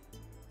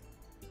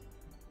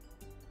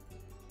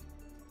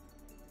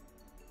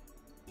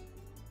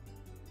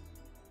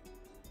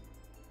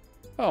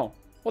 Oh,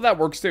 well that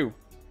works too.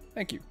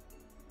 Thank you.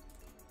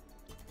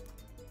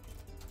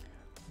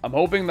 I'm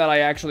hoping that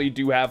I actually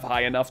do have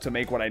high enough to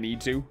make what I need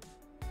to.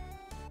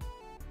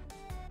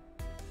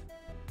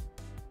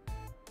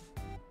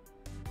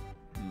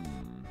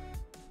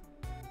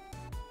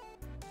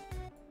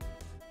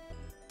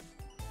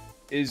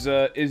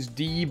 Is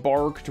D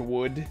barked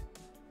wood?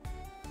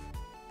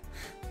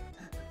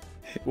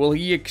 Will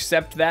he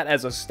accept that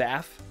as a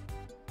staff?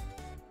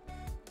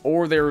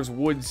 Or there's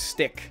wood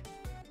stick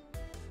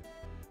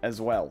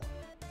as well.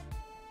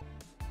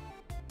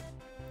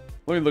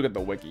 Let me look at the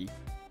wiki.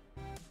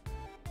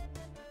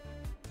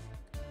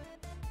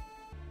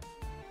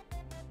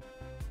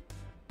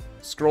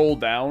 Scroll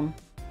down.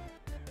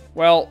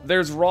 Well,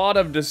 there's Rod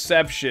of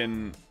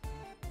Deception,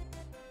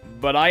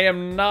 but I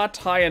am not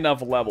high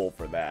enough level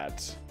for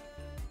that.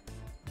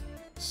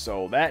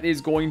 So that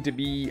is going to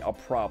be a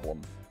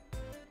problem.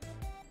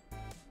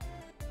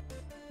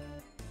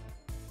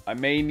 I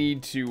may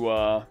need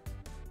to,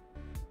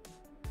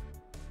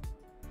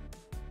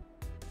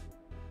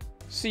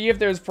 see if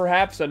there's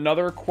perhaps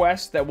another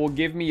quest that will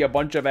give me a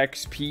bunch of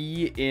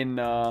XP in,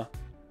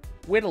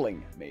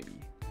 whittling, maybe.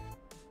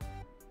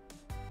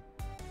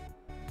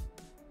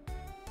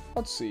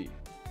 Let's see.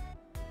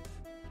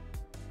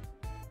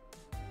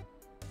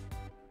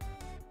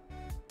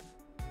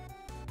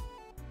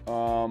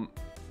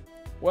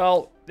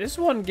 Well, this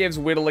one gives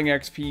whittling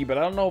XP, but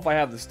I don't know if I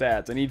have the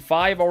stats. I need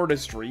 5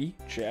 artistry,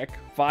 check.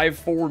 5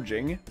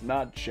 forging,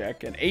 not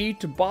check. And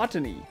 8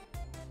 botany.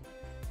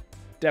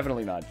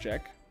 Definitely not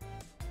check.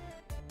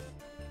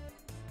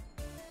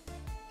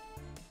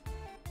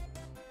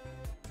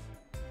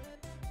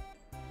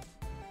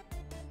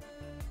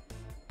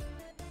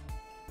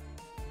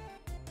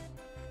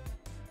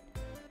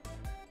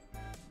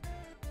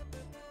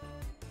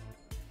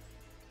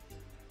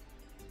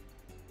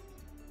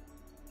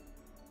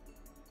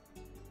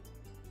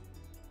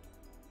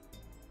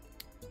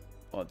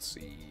 Let's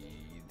see.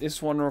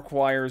 This one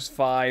requires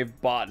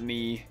 5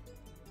 botany.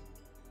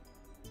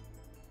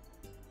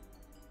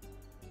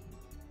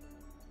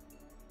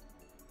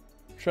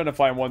 I'm trying to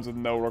find ones with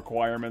no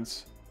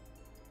requirements.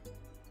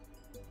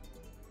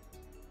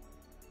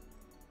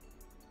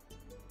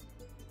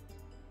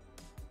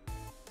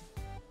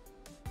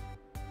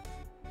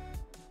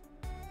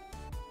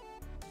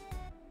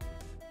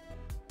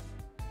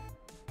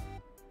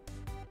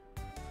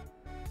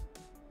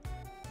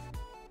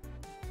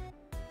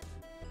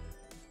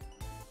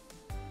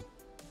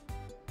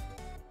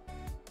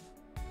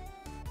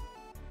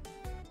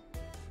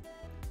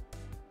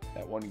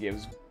 That one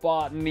gives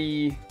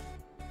botany,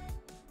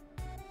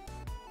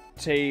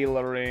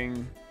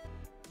 tailoring.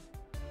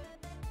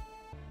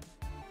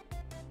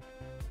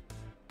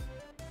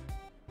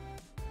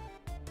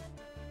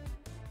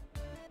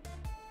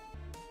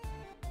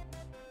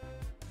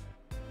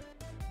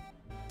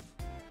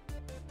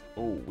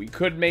 Oh, we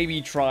could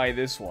maybe try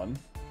this one.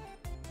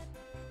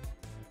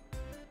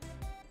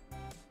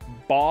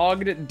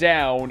 Bogged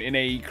down in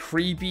a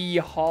creepy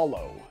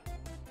hollow.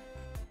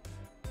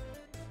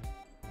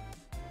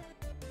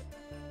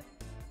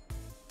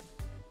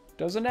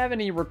 Doesn't have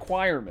any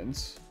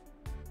requirements.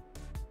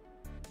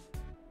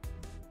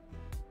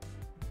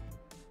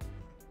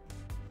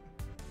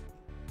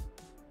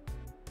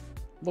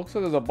 Looks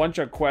like there's a bunch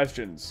of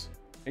questions.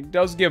 It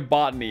does give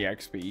botany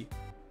XP.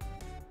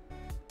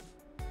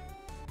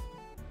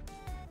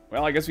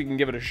 Well, I guess we can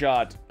give it a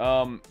shot.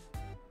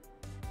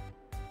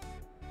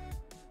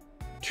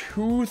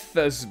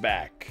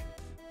 Toothusback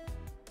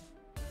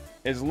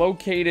is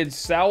located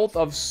south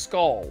of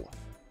Skull.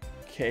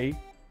 Okay.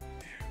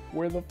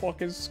 Where the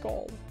fuck is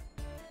Skull?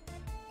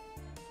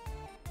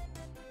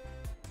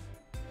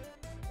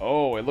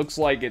 Oh, it looks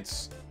like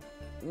it's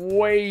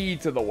way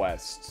to the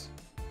west.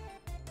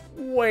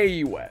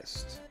 Way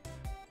west.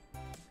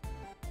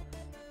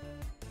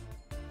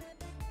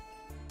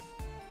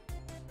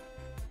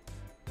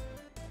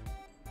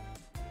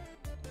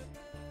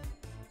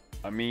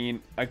 I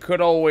mean, I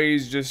could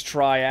always just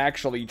try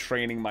actually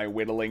training my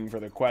whittling for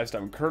the quest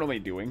I'm currently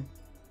doing.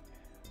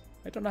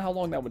 I don't know how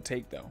long that would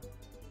take, though.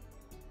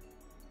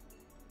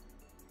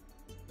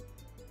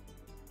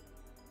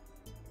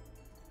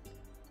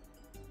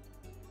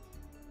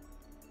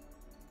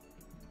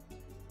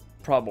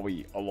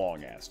 Probably a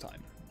long-ass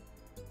time.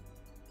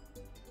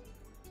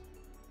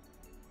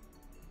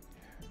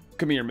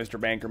 Come here, Mr.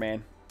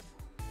 Bankerman.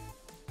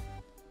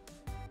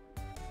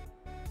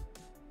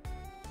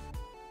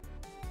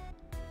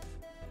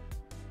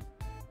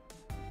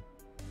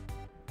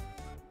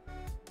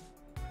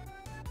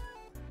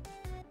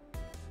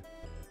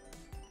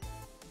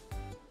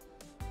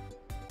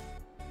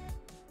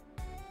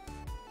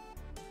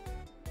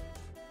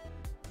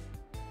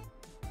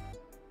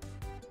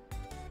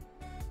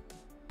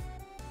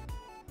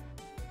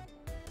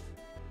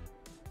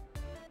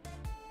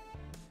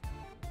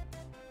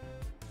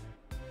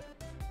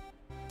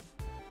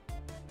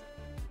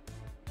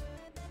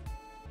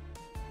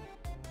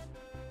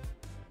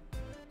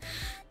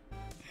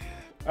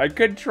 I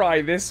could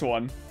try this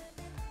one.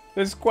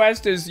 This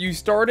quest is, you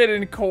started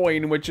in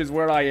Coin, which is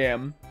where I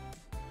am.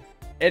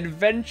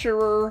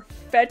 Adventurer,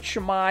 fetch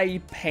my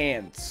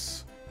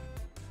pants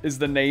is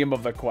the name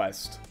of the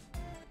quest.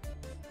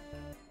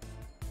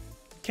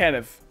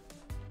 Kenneth.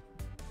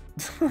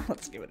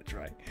 Let's give it a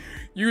try.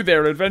 You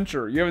there,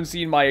 adventurer. You haven't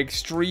seen my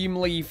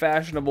extremely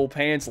fashionable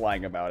pants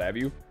lying about, have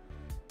you?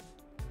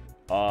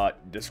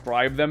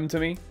 Describe them to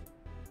me.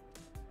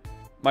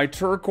 My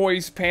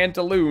turquoise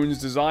pantaloons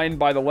designed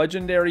by the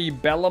legendary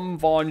Bellum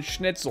von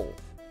Schnitzel.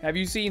 Have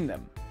you seen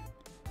them?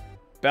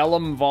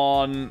 Bellum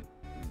von...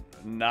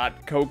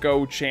 not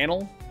Coco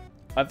Channel?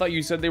 I thought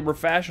you said they were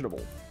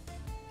fashionable.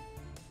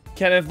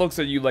 Kenneth looks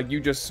at you like you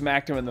just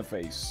smacked him in the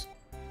face.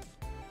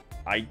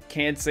 I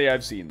can't say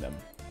I've seen them.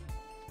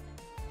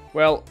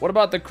 Well, what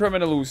about the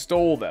criminal who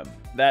stole them?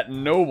 That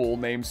noble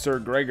named Sir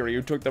Gregory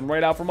who took them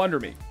right out from under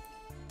me.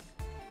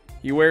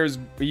 He wears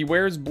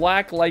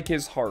black like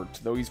his heart,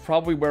 though he's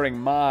probably wearing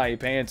my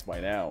pants by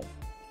now.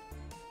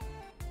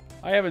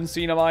 I haven't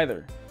seen him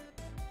either.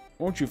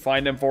 Won't you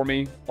find him for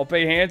me? I'll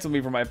pay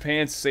handsomely for my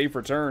pants' safe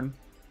return.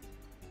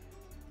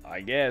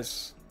 I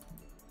guess.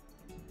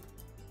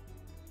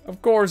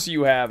 Of course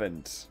you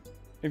haven't.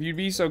 If you'd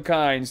be so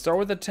kind, start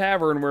with the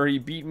tavern where he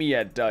beat me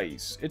at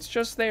dice. It's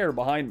just there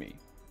behind me.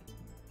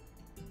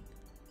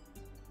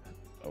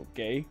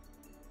 Okay.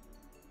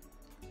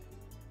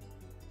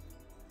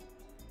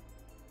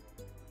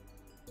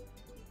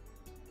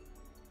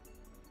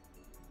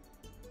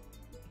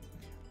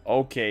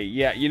 Okay,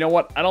 yeah, you know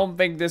what? I don't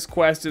think this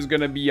quest is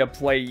gonna be a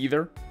play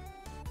either.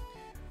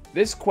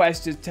 This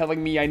quest is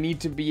telling me I need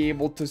to be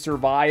able to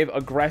survive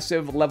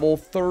aggressive level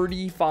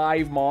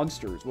 35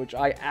 monsters, which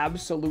I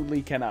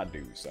absolutely cannot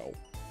do, so.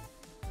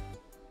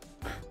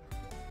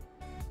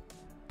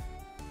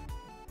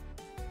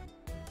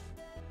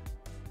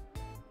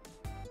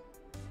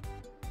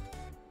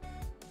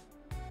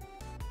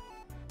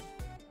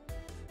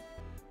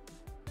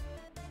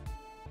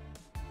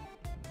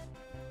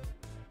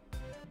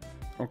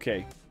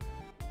 Okay.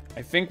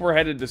 I think we're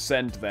headed to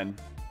Send then.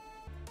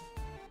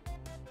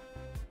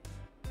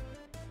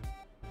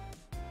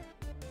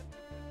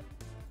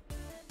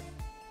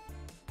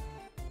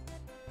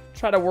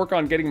 Try to work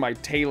on getting my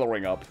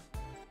tailoring up.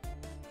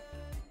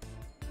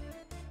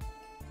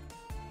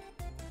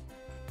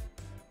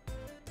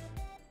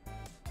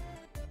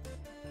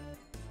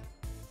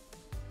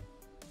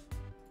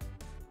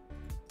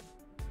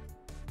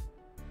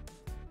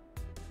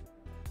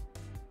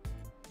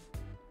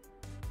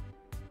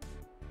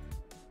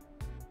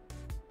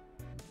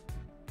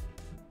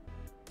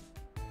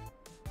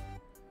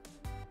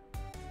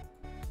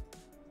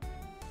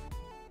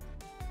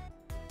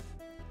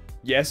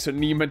 Yes, a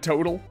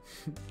nematodal.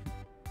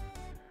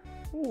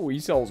 Ooh, he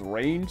sells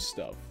range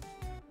stuff.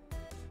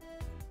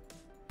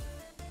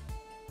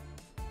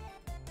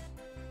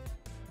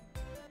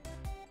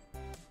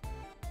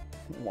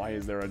 Why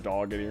is there a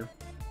dog in here?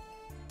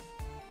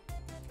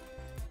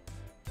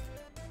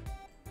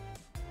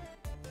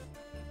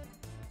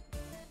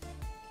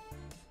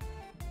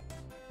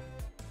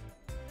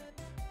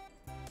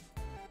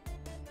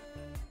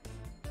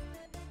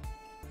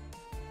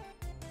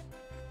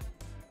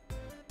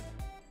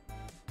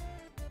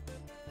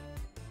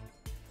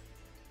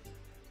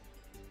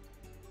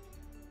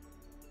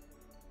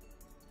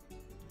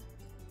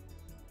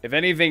 If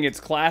anything, it's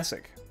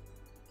classic.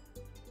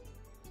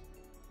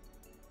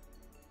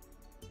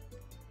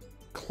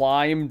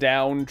 Climb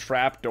down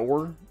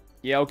trapdoor?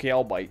 Yeah, okay,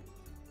 I'll bite.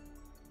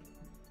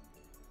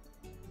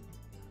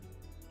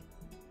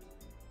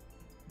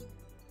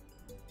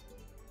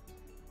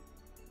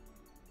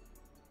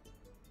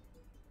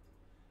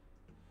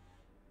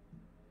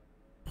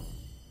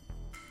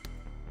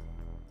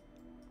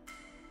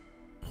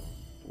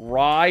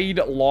 Ride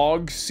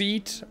log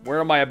seat? Where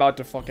am I about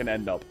to fucking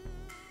end up?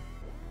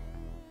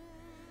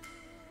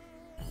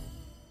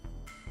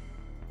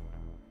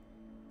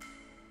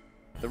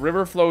 The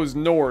river flows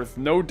north,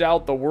 no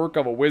doubt the work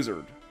of a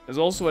wizard. There's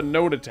also a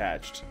note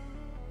attached.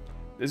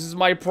 This is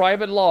my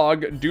private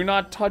log, do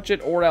not touch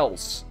it or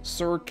else.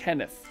 Sir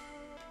Kenneth.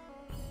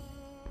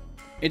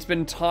 It's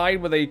been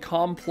tied with a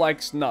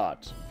complex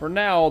knot. For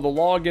now, the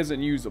log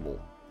isn't usable.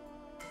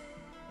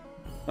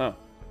 Huh.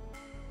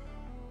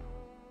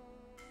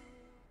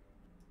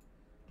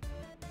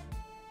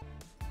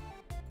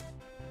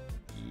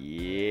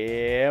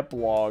 Yep,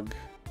 log.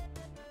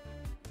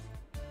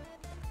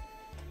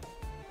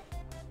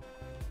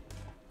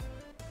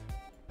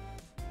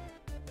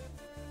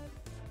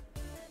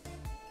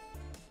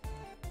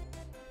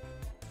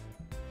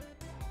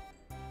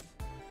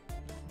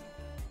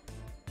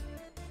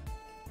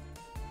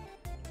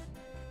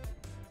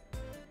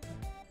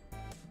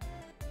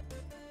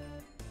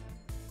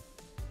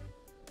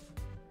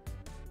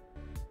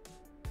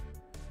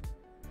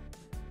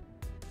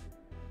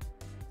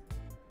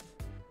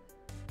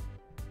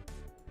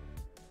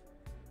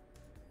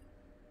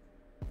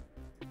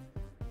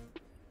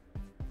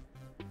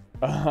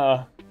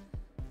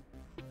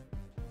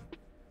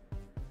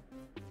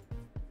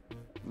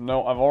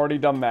 No, I've already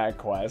done that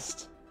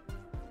quest.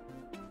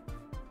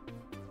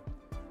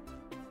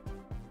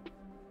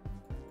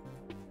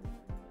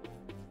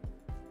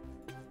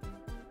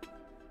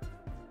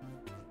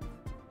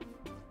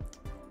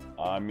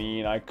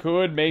 mean, I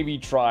could maybe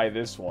try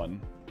this one.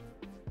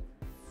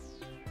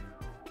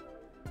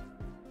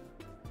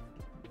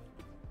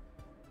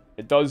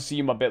 It does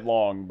seem a bit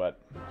long, but...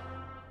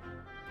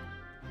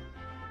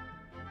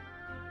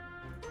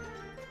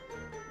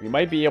 we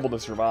might be able to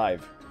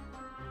survive.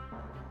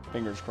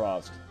 Fingers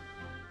crossed.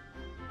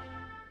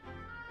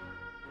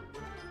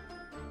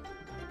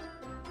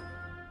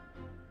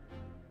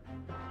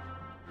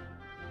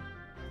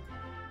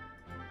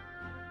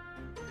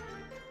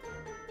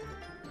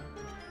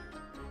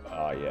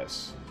 Ah,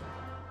 yes.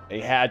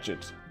 A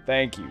hatchet.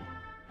 Thank you.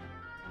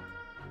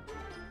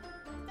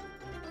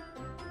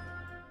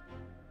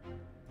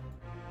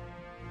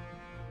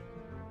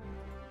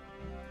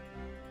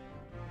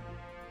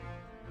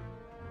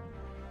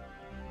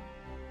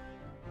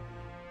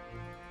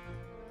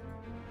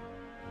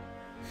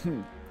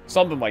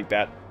 Something like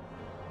that.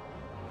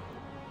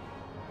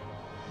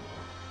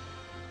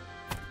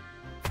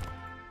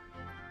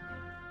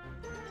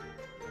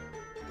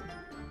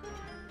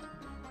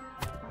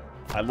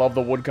 I love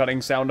the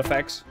woodcutting sound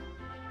effects.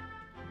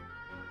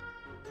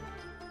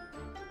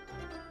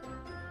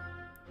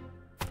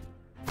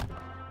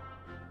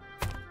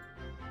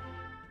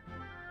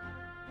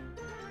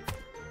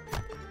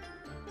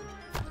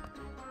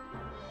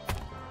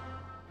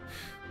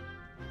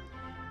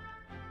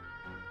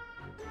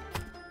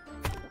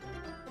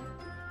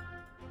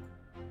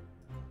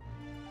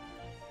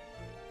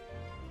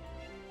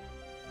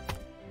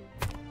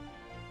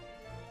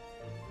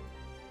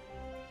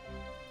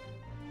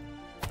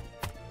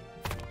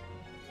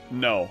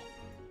 No.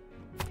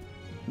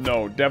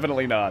 No,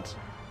 definitely not.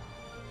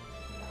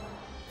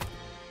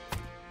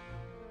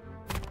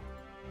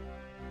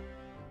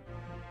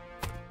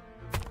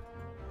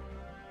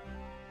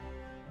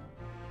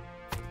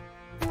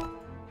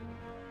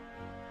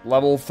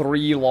 Level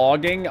 3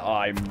 logging?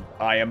 I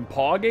am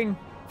pogging?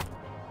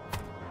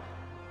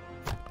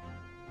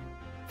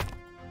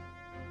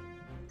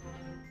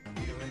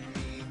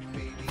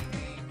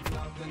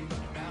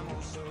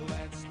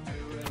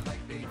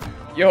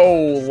 Yo,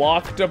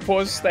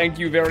 Loctopus, thank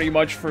you very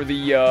much for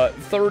the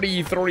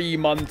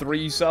 33-month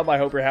resub. I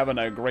hope you're having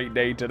a great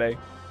day today.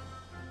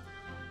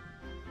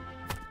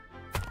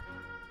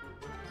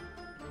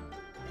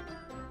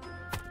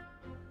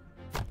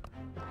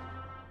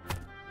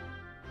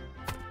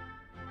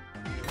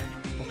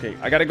 Okay,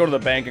 I gotta go to the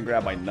bank and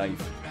grab my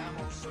knife.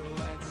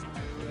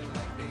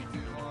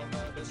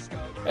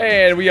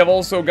 And we have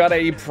also got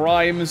a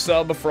Prime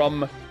sub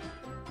from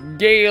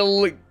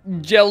Gail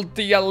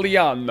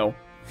Geltialiano.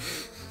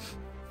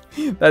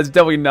 That's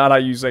definitely not how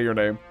you say your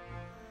name.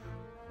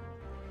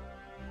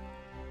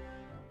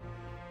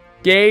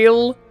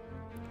 Gail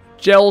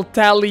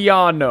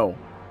Geltaliano.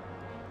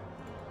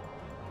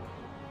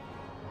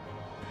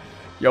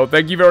 Yo,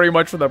 thank you very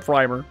much for the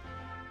primer.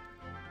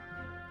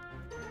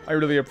 I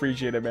really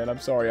appreciate it, man. I'm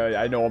sorry.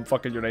 I know I'm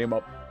fucking your name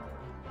up.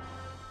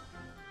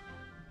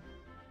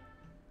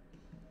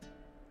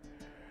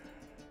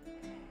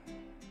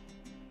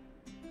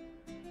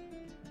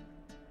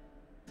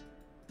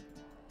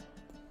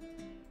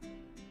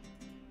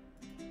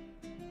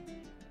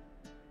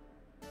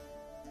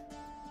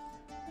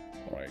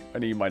 Alright, I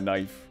need my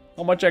knife.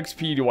 How much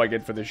XP do I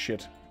get for this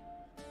shit?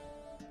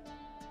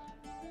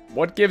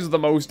 What gives the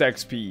most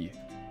XP?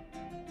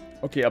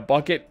 Okay, a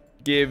bucket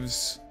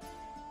gives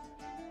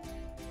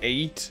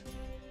 8.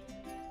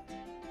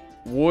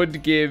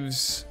 Wood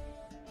gives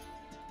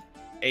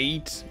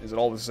 8. Is it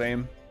all the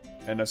same?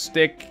 And a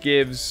stick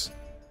gives...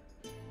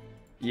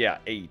 yeah,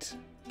 8.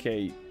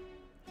 Okay.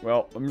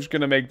 Well, I'm just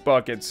gonna make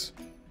buckets.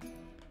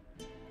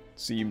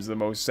 Seems the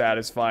most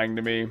satisfying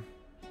to me.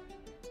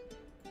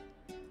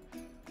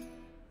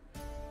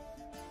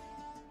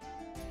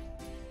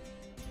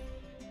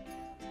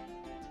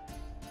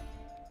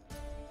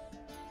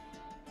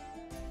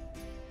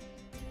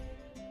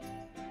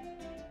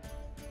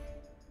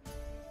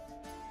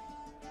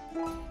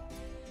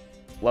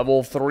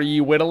 Level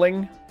 3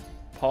 whittling.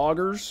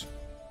 Poggers.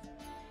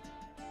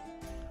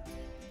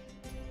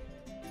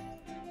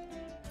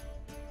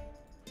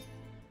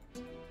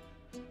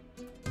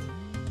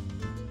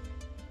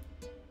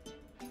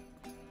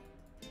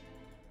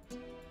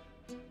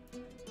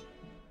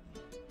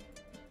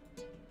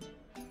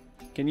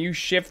 Can you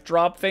shift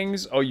drop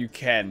things? Oh, you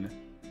can.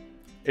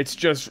 It's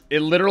just,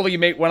 it literally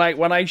when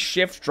I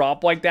shift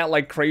drop like that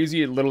like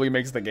crazy, it literally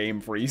makes the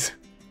game freeze.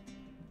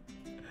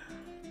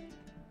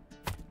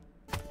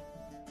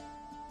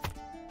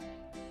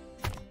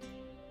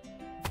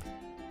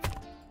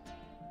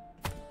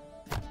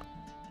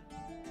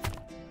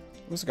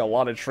 Looks like a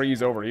lot of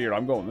trees over here.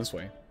 I'm going this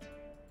way.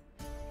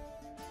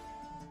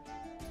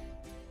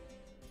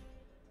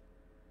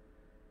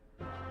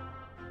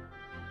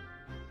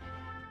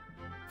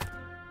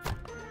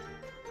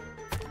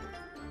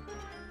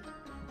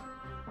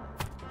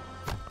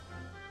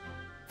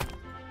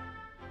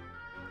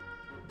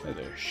 There's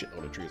a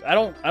shitload of trees. I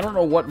don't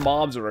know what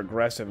mobs are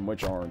aggressive and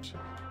which aren't.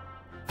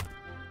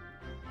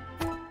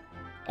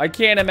 I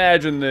can't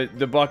imagine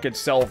the buckets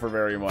sell for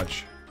very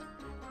much.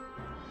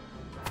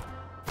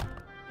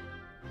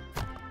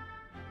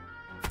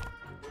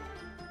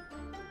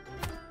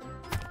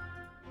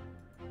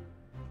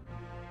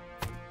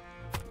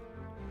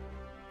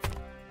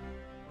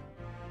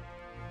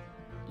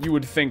 You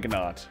would think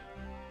not.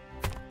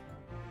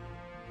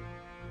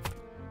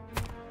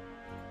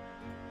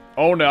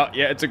 Oh no,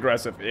 yeah, it's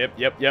aggressive.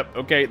 Yep.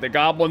 Okay, the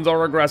goblins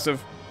are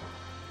aggressive.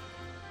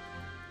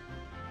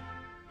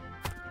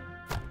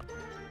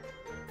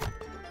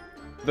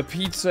 The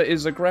pizza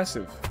is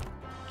aggressive,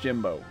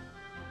 Jimbo.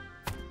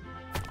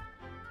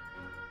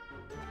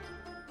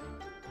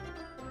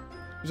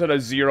 Just had a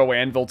 0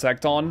 anvil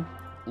tecton.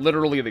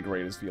 Literally the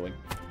greatest feeling.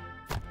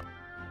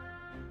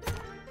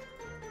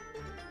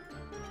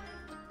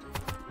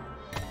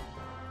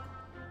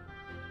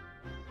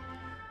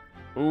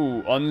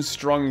 Ooh,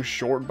 unstrung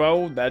short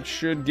bow. That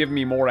should give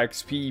me more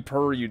XP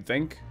per, you'd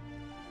think.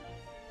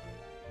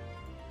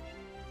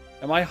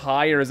 Am I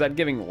high or is that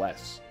giving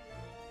less?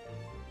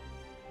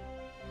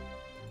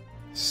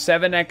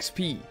 7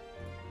 XP.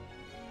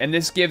 And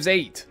this gives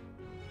 8.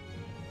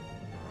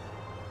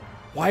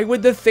 Why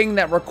would the thing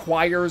that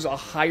requires a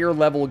higher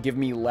level give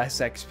me less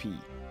XP?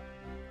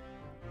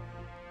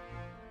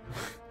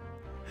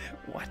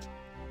 What?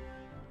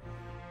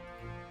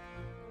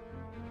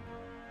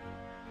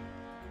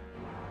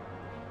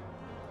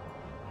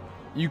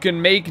 You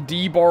can make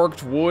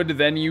debarked wood,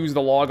 then use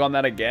the log on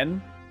that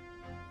again?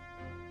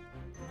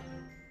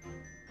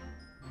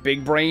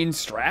 Big brain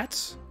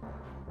strats?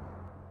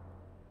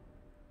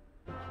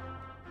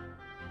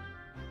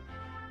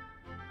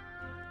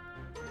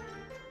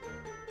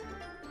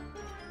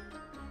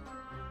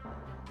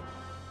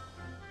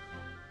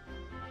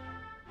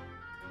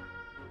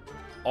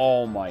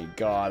 Oh my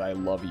god, I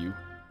love you.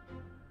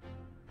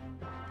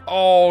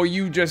 Oh,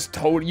 you just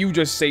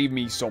saved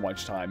me so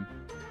much time.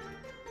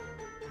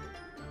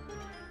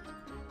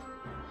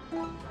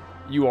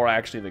 You are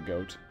actually the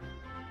goat.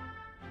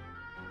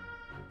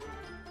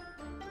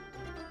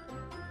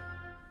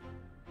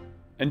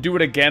 And do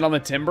it again on the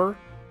timber?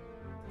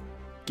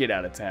 Get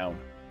out of town.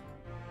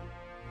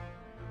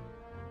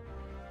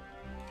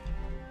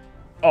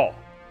 Oh.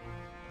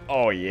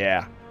 Oh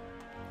yeah.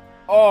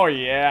 Oh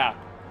yeah.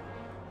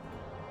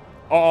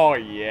 Oh,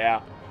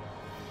 yeah.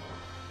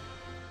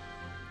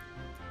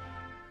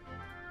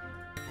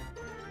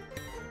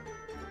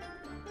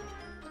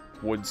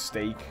 Wood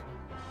steak.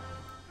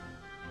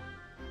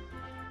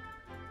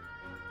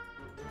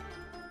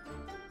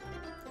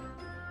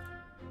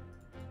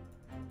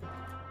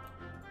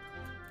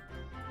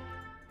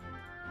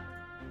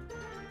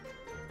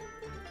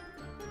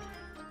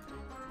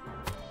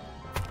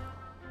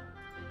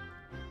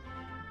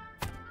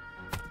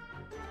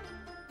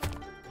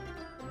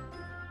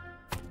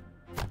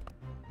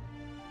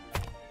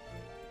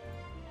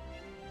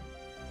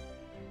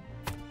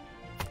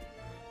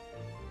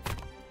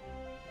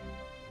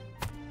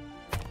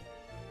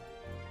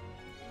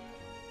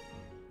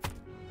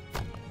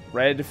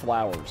 Red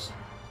flowers.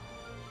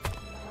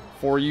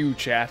 For you,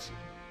 chat.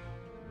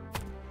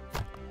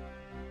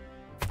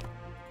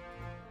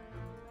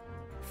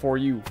 For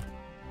you.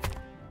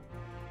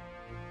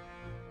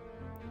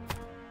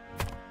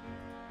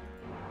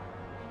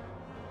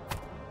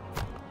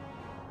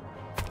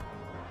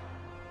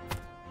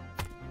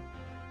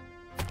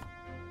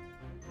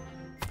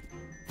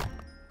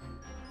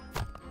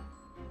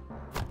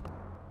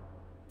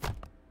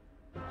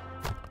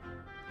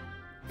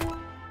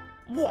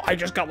 Whoa, I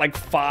just got like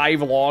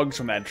 5 logs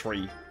from that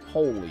tree.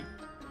 Holy.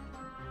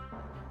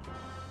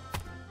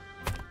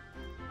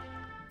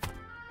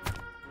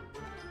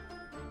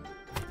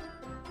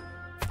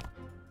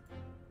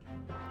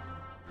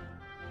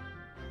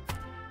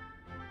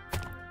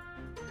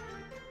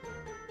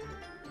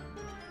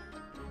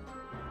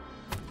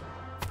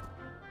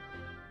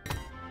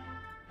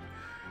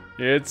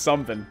 It's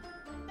something.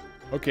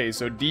 Okay,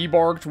 so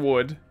debarked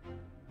wood.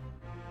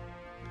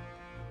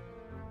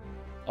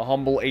 A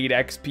humble 8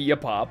 XP a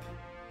pop.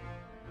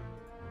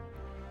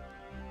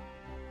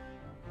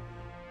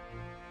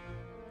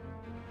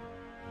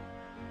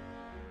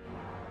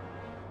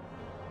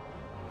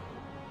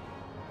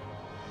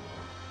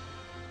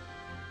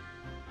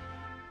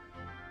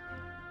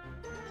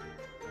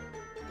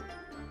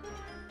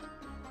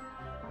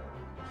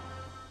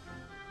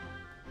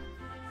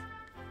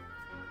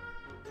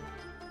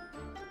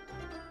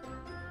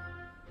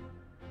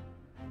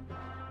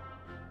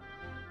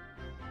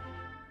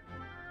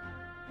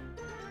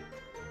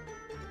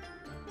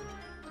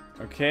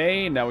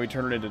 Okay, now we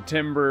turn it into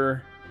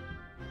timber.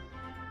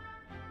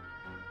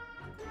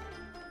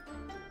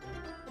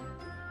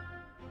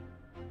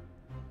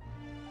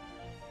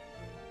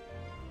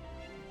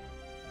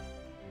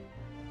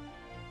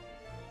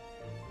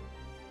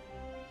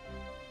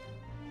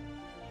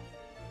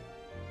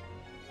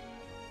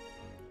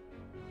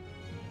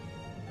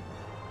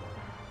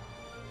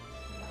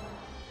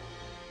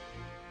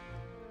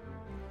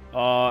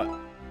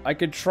 I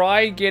could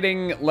try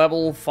getting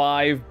level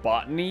 5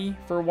 botany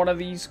for one of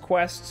these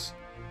quests.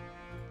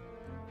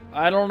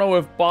 I don't know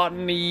if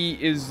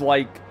botany is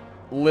like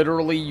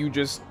literally you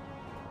just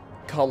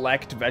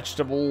collect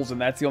vegetables and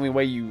that's the only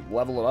way you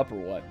level it up or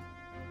what.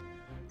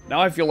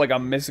 Now I feel like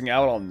I'm missing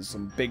out on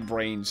some big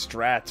brain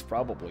strats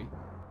probably.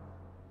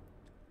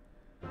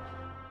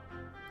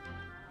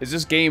 Is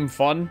this game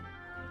fun?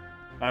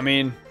 I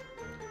mean,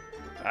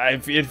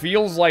 it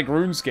feels like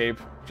RuneScape,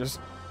 just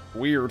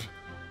weird.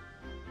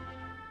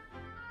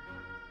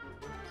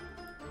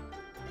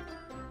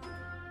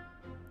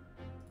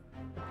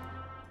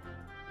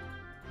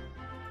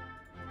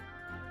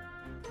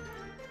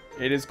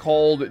 It is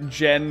called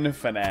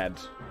Genfanad.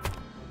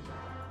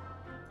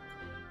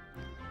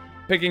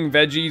 Picking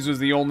veggies was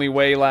the only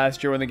way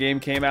last year when the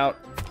game came out.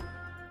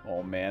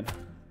 Oh, man.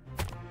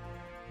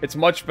 It's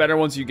much better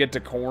once you get to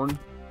corn.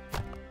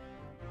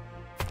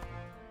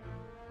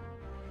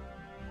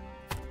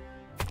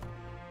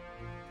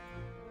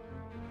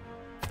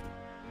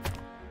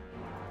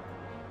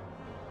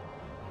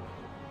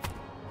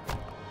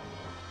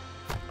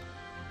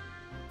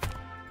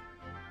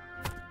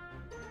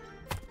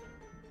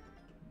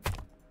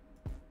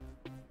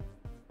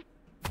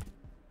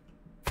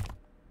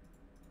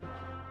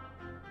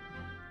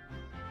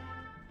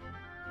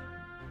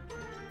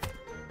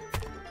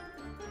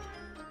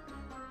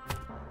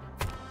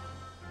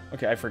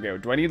 Okay, I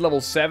forget. Do I need level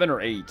 7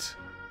 or 8?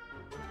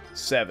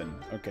 7.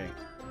 Okay.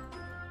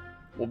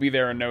 We'll be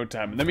there in no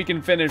time. And then we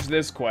can finish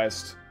this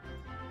quest.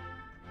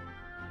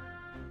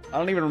 I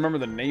don't even remember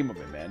the name of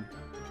it, man.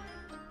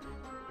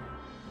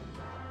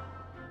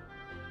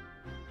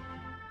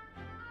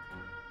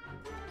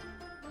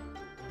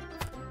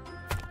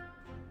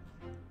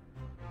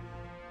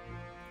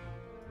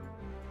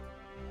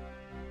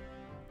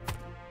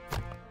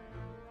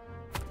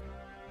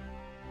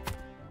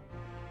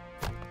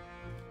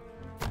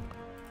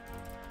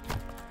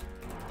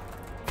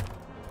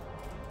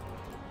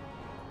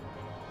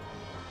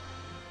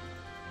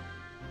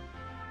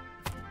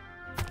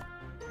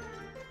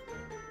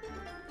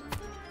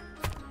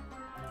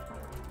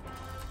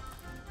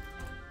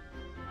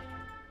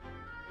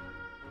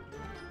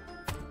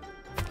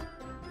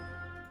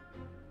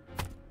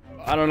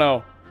 I don't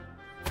know.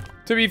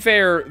 To be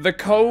fair, the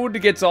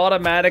code gets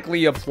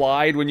automatically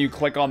applied when you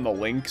click on the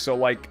link, so,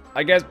 like,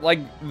 I guess, like,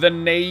 the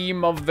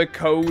name of the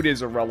code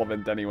is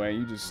irrelevant anyway.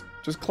 You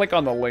just click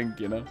on the link,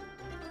 you know?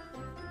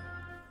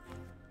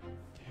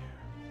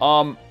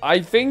 I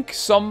think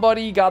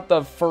somebody got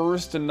the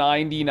first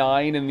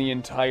 99 in the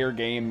entire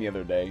game the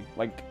other day.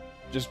 Like,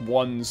 just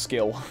one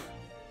skill.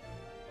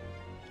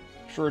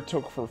 Sure it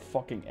took for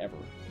fucking ever.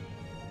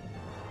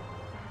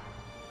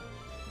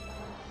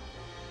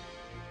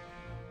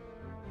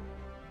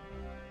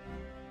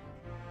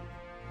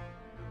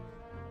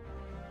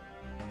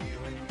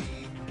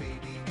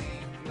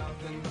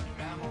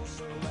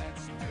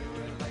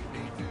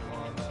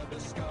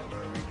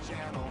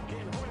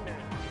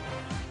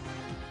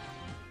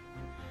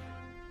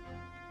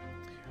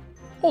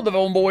 Hold the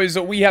phone, boys.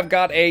 We have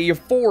got a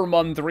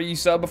 4-month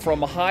resub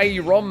from High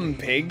Rum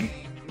Pig.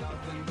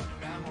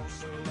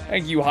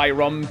 Thank you, High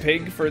Rum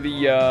Pig, for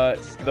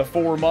the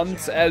 4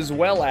 months, as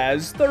well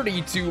as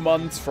 32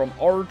 months from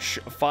Arch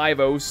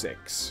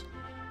 506.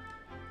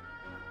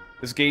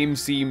 This game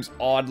seems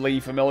oddly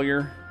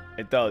familiar.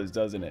 It does,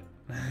 doesn't it?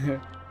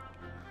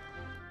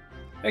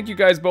 Thank you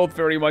guys both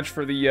very much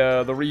for the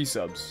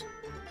resubs.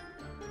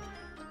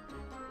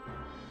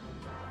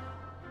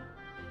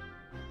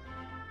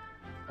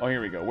 Oh, here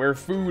we go. Where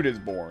food is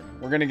born.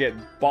 We're gonna get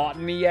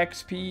Botany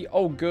XP.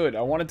 Oh, good.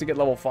 I wanted to get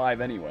level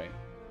 5 anyway.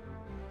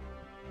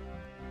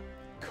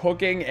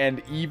 Cooking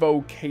and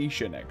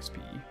Evocation XP.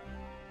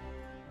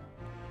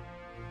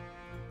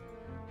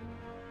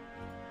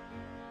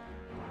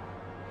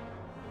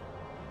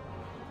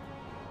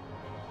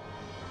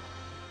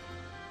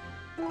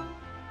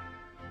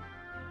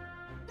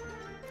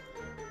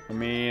 I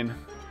mean,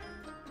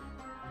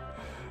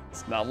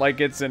 it's not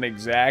like it's an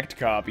exact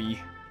copy,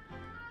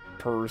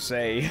 per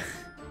se.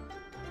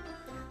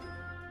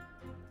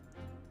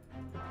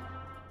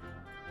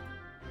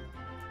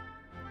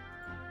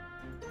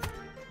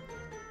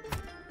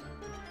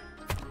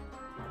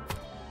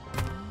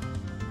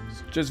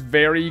 It's just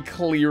very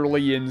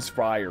clearly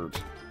inspired.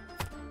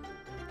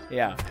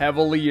 Yeah,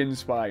 heavily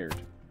inspired.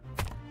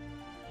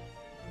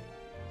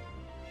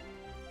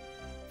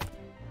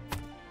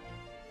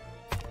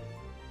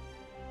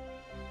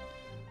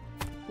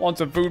 Want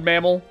some food,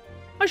 Mammal?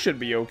 I should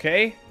be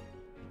okay.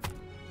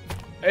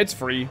 It's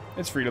free.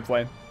 It's free to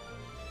play.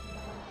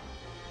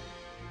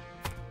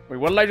 Wait,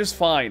 what did I just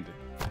find?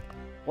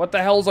 What the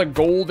hell's a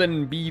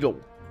golden beetle?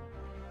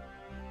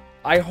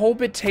 I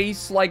hope it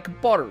tastes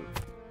like butter.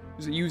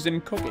 Is it used in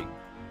cooking?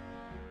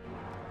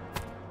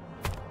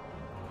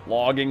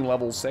 Logging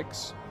level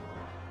 6.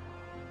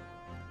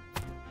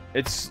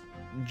 It's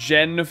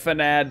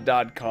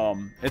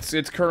Genfanad.com.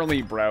 It's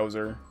currently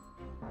browser.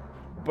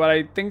 But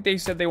I think they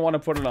said they want to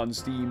put it on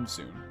Steam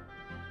soon.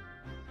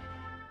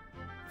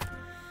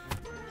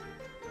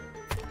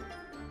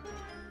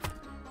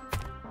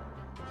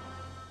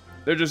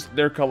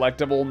 They're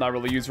collectible, not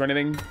really used for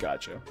anything?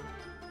 Gotcha.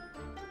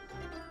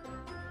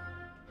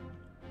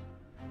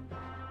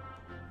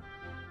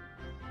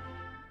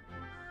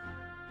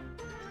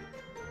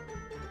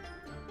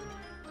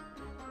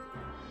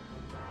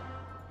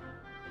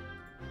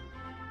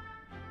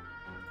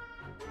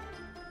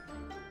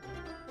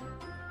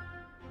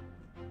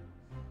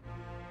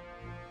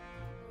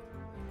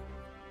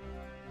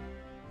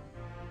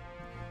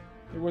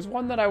 There was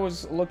one that I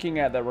was looking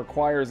at that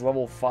requires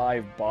level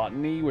 5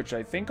 botany, which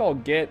I think I'll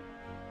get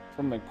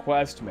from the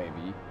quest,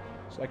 maybe.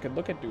 So I could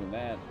look at doing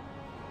that.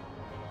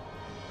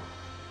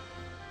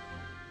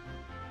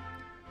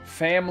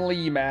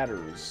 Family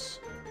Matters.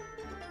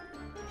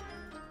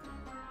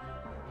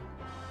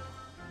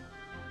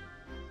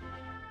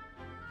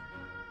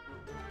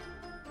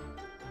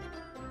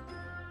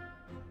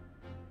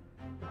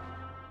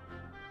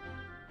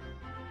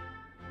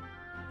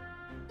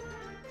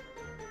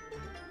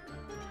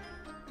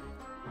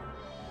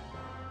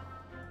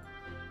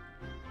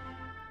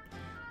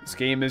 This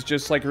game is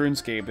just like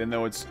RuneScape, even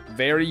though it's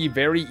very,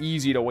 very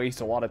easy to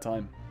waste a lot of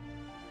time.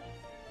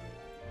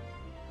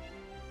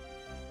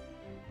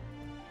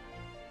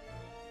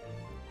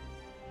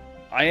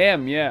 I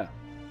am, yeah.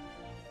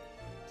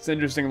 It's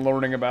interesting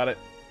learning about it.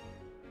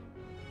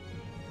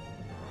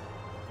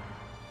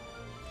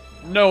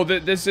 No,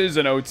 this is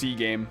an OT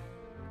game.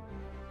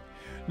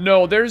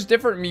 No, there's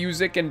different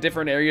music in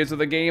different areas of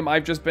the game.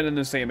 I've just been in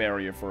the same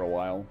area for a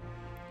while.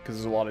 Because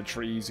there's a lot of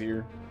trees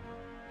here.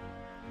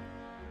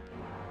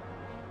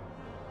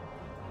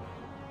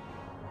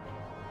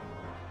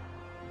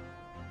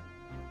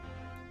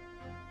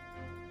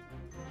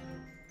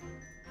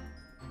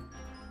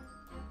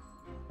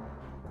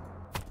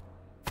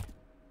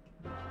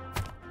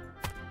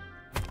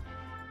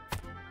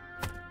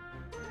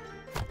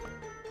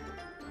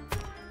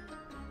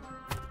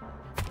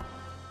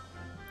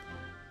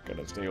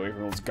 Gotta stay away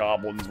from those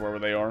goblins wherever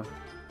they are.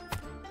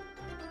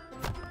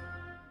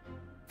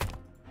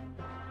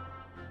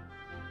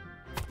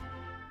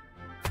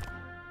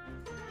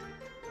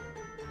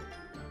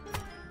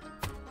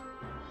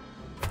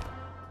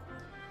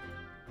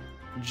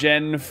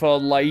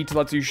 Genfanad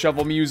lets you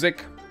shuffle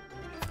music.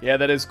 Yeah,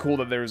 that is cool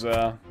that there's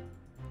a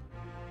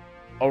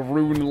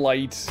rune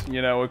light,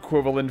 you know,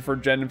 equivalent for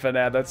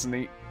Genfanad. That's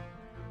neat.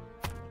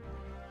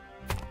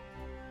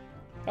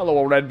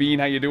 Hello, Red Bean.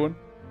 How you doing?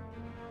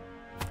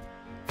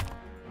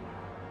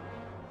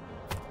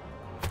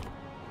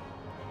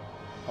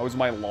 How's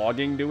my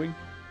logging doing?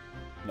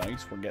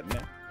 Nice, we're getting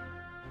there.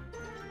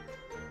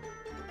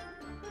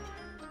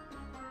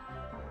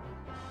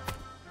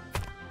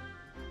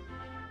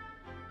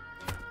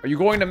 Are you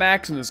going to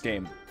max in this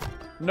game?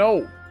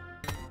 No.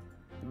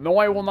 No,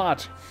 I will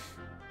not.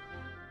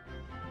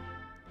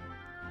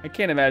 I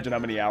can't imagine how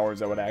many hours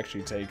that would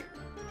actually take.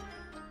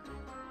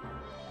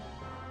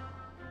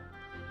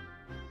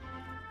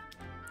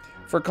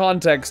 For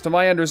context, to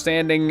my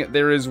understanding,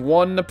 there is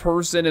one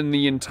person in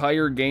the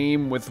entire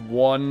game with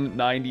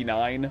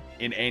 199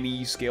 in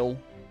any skill.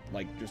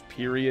 Like, just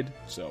period.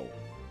 So,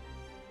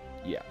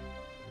 yeah.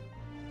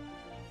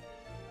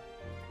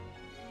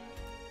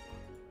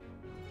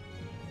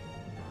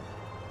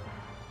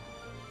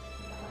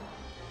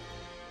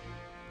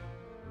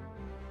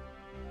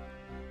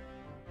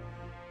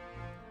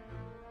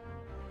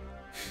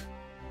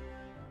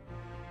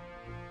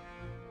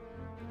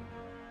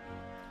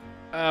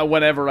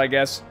 Whenever, I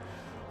guess.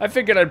 I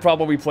figured I'd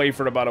probably play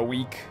for about a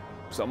week.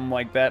 Something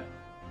like that.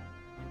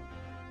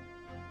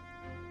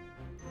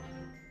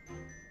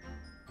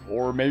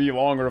 Or maybe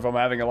longer if I'm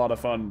having a lot of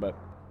fun, but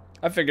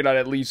I figured I'd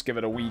at least give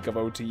it a week of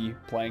OT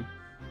playing.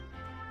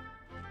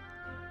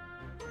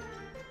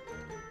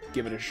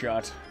 Give it a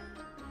shot.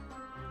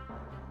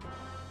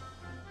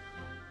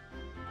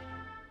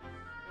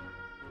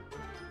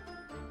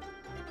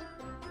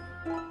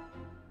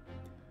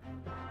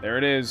 There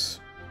it is.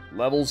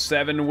 Level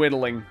 7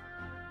 whittling.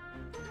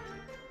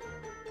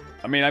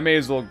 I mean, I may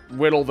as well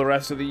whittle the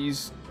rest of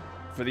these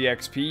for the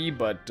XP,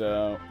 but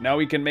now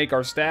we can make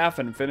our staff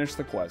and finish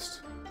the quest.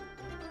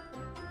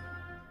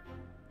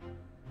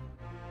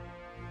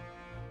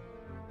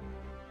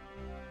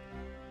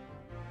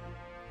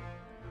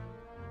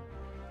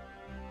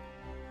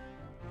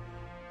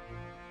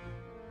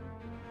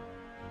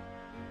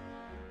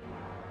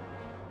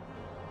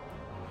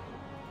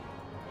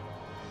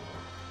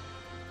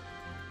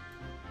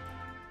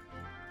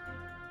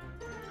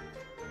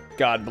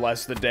 God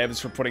bless the devs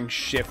for putting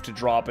shift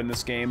drop in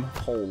this game.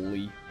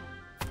 Holy.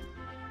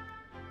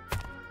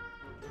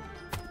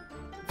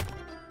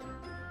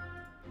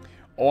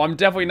 Oh, I'm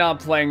definitely not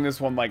playing this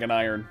one like an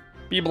iron.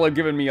 People have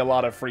given me a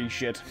lot of free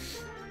shit.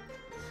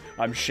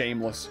 I'm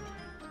shameless.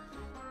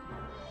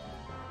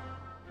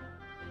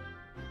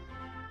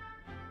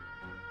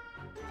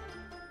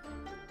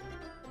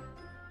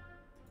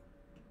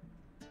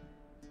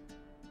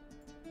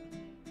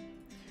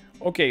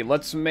 Okay,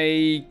 let's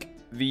make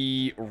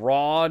the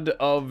Rod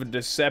of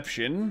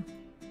Deception.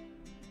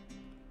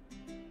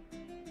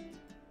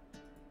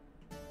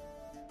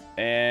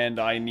 And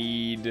I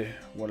need...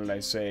 what did I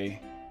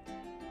say?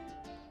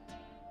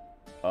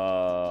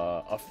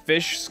 A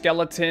fish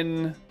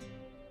skeleton.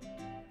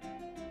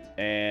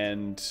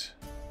 And...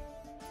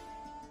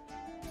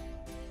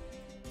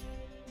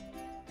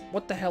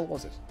 what the hell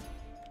was it?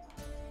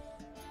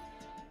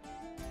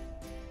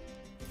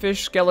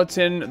 Fish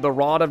skeleton, the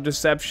Rod of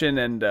Deception,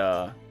 and,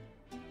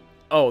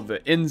 oh, the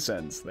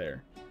incense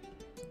there.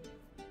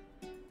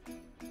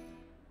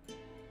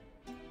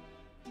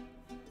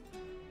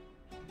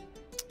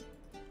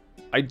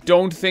 I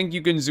don't think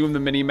you can zoom the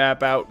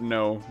mini-map out.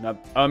 No, not.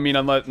 I mean,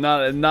 unless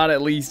not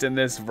at least in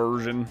this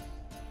version.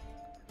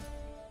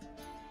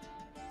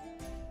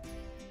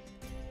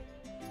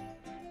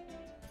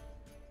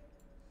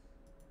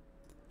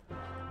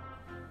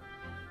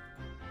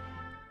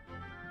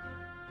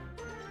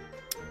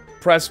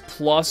 Press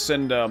plus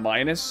and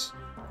minus.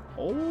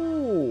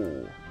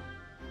 Oh.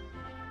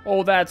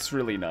 Oh, that's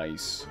really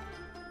nice.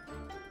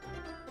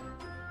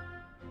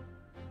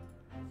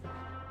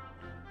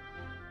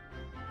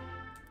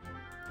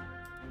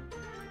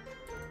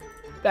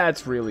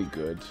 That's really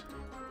good.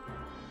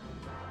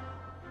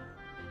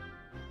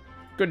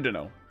 Good to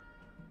know.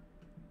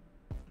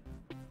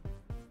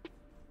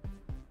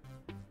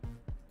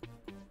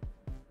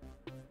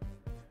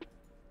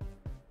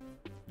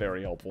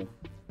 Very helpful.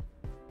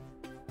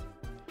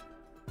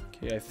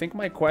 Okay, I think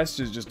my quest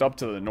is just up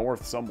to the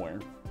north somewhere.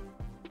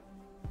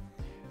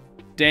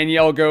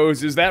 Danielle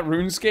goes, is that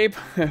RuneScape?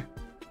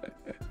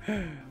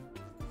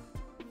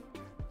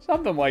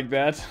 Something like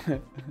that.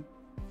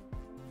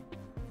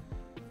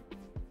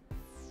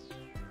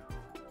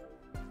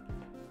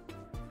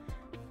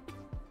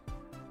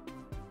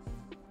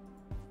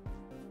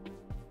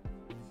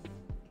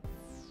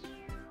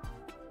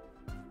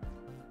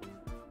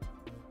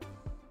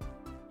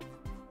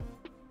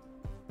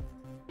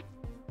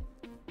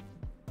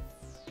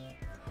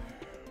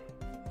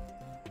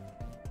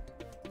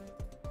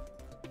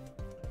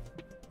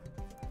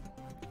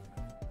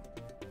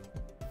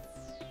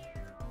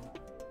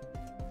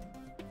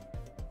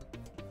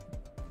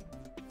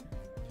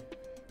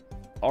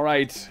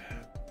 Alright,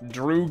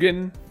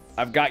 Drugan,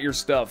 I've got your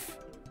stuff.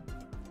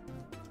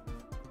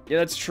 Yeah,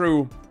 that's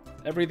true.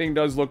 Everything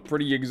does look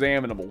pretty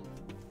examinable.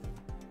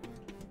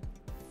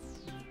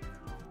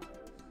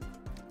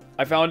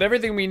 I found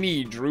everything we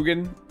need,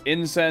 Drugan.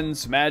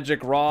 Incense,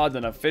 magic rod,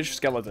 and a fish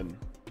skeleton.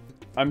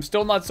 I'm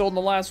still not sold on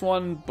the last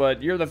one,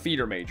 but you're the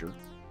feeder major.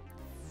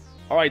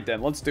 Alright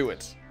then, let's do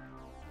it.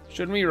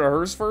 Shouldn't we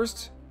rehearse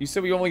first? You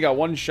said we only got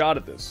one shot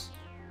at this.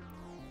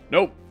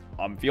 Nope,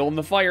 I'm feeling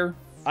the fire.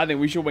 I think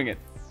we should wing it.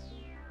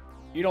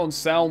 You don't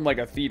sound like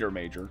a theater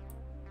major.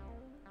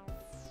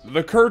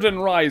 The curtain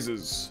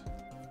rises.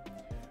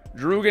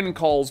 Drugan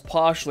calls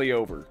Poshly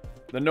over.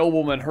 The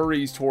nobleman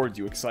hurries towards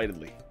you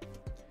excitedly.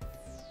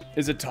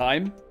 Is it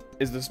time?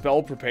 Is the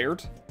spell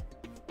prepared?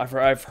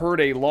 I've heard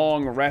a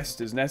long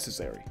rest is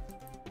necessary.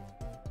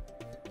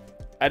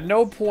 At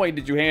no point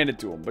did you hand it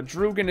to him, but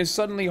Drugan is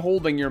suddenly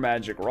holding your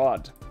magic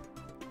rod.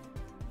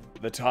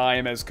 The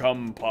time has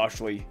come,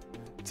 Poshly.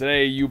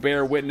 Today you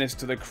bear witness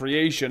to the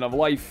creation of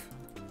life.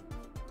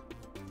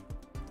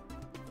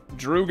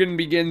 Drugan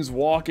begins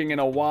walking in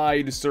a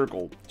wide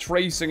circle,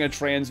 tracing a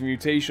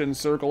transmutation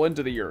circle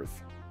into the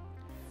earth.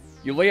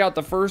 You lay out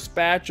the first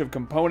batch of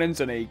components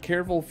in a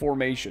careful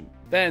formation,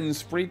 then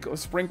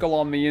sprinkle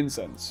on the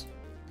incense.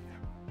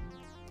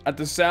 At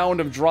the sound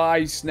of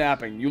dry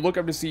snapping, you look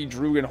up to see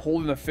Drugan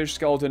holding the fish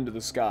skeleton to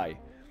the sky,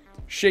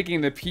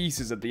 shaking the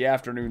pieces at the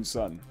afternoon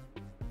sun.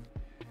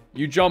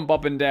 You jump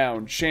up and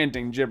down,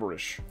 chanting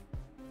gibberish.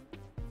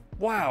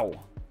 Wow.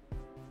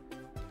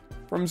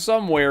 From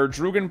somewhere,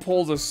 Drugan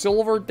pulls a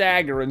silver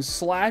dagger and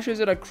slashes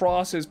it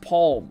across his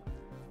palm.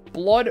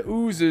 Blood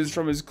oozes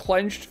from his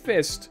clenched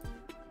fist.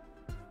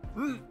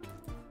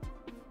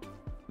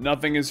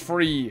 Nothing is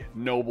free,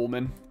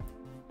 nobleman.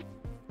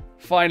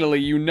 Finally,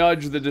 you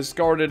nudge the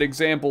discarded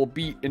example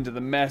beet into the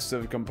mess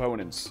of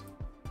components.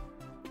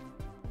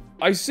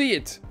 I see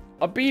it!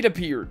 A beet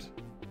appeared!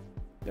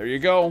 There you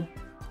go.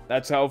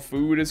 That's how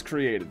food is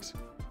created.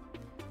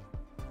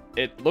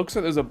 It looks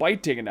like there's a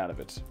bite taken out of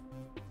it.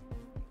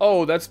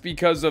 Oh, that's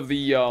because of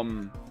the,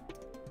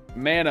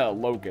 mana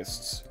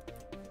locusts.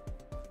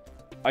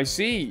 I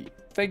see.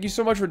 Thank you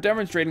so much for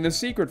demonstrating the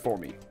secret for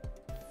me.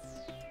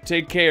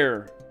 Take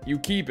care. You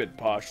keep it,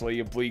 Poshly,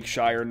 of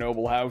Bleakshire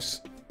Noble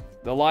House.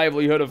 The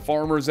livelihood of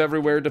farmers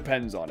everywhere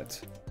depends on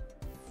it.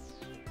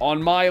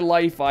 On my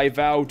life, I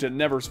vow to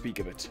never speak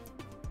of it.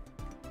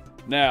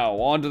 Now,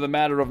 on to the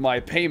matter of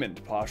my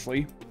payment,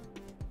 Poshly.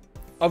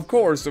 Of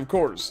course, of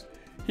course.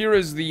 Here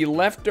is the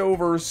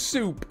leftover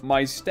soup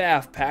my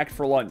staff packed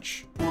for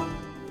lunch.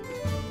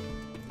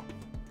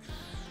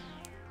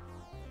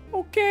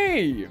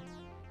 Okay.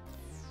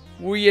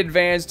 We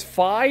advanced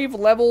 5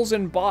 levels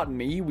in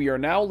botany. We are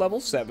now level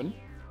 7.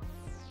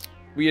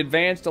 We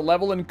advanced a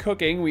level in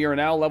cooking. We are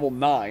now level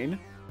 9.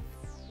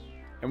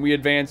 And we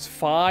advanced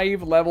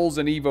 5 levels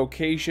in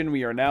evocation.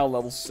 We are now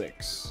level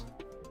 6.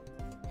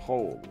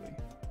 Holy.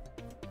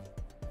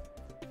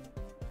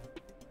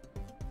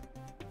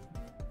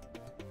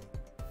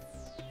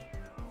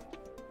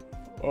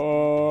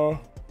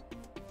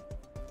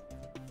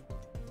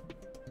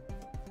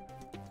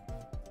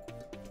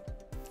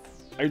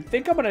 I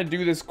think I'm gonna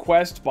do this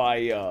quest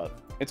by,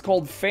 it's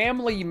called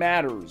Family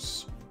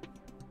Matters.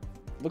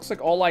 Looks like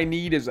all I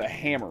need is a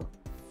hammer.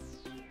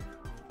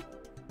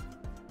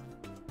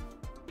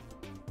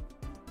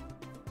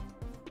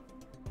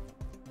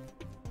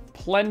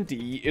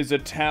 Plenty is a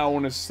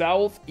town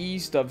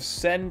southeast of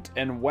Cent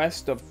and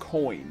west of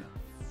Coin.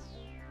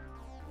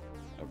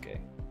 Okay.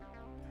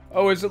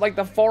 Oh, is it like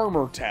the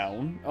farmer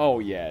town? Oh,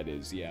 yeah, it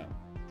is, yeah.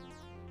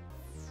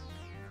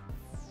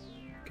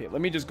 Okay,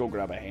 let me just go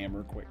grab a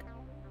hammer quick.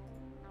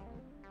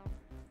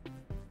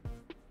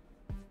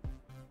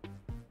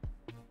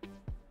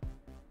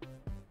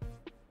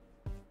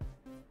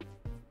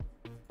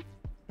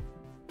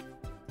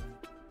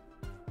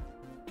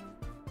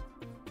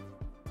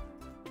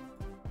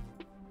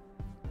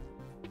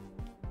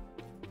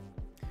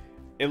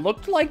 It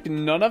looked like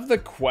none of the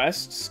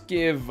quests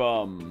give,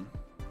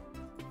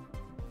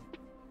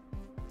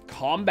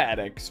 combat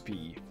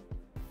XP.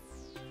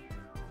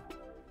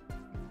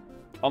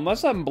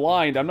 Unless I'm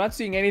blind, I'm not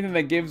seeing anything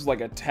that gives,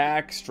 like,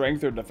 attack,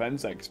 strength, or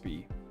defense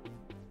XP.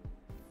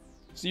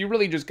 So you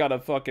really just gotta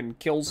fucking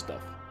kill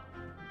stuff.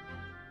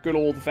 Good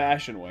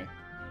old-fashioned way.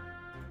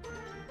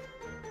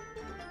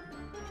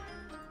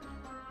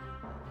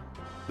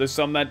 There's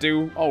some that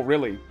do? Oh,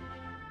 really?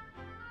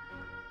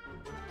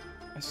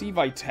 I see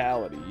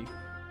vitality.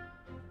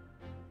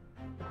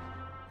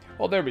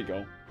 Oh, there we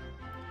go.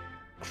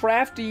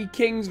 Crafty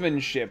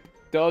Kingsmanship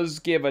does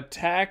give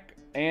attack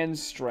and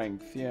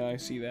strength. Yeah, I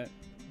see that.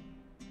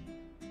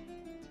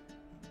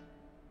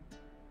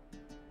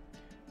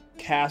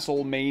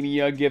 Castle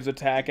Mania gives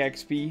attack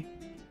XP.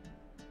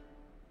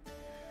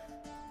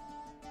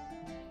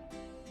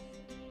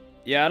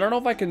 Yeah, I don't know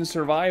if I can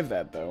survive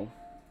that, though.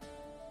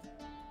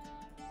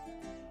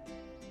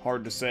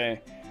 Hard to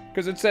say.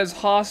 Because it says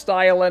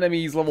hostile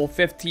enemies level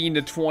 15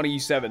 to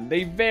 27.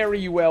 They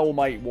very well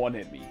might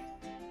one-hit me.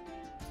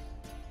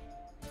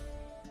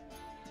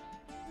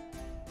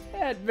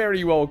 That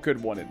very well could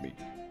one-hit me.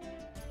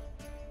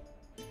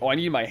 Oh, I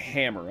need my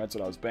hammer. That's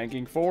what I was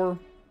banking for.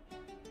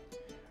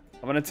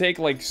 I'm gonna take,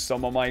 like,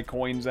 some of my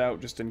coins out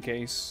just in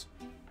case.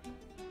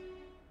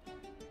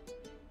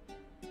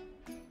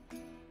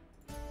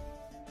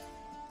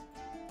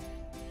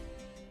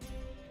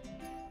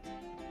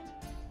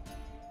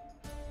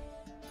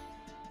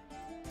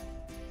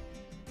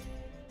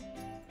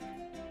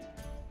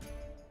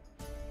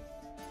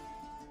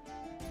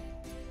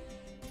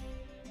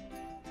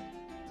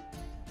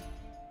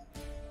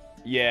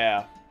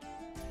 Yeah.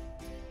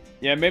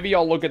 Yeah, maybe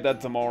I'll look at that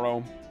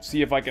tomorrow.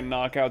 See if I can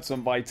knock out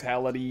some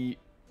vitality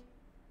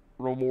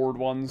reward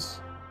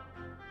ones.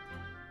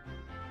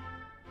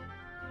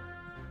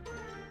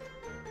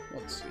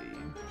 Let's see.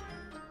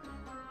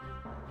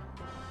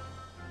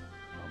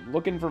 I'm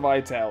looking for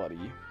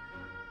vitality.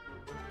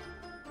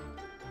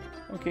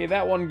 Okay,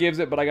 that one gives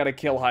it, but I gotta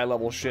kill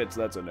high-level shit,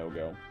 so that's a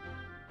no-go.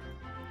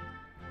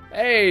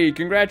 Hey,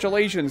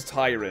 congratulations,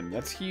 Tyron.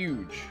 That's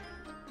huge.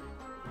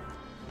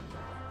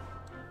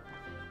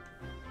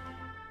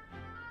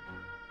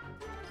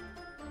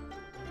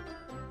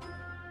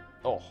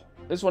 Oh,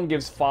 this one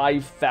gives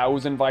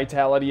 5,000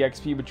 vitality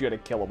XP, but you gotta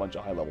kill a bunch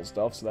of high-level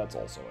stuff, so that's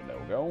also a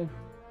no-go.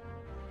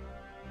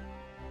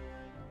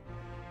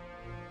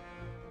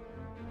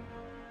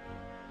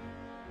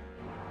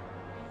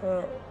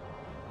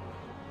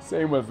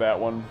 Same with that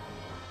one.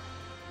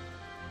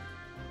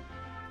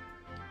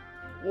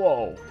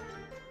 Whoa.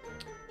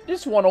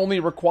 This one only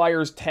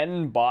requires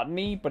 10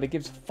 botany, but it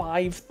gives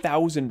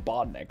 5,000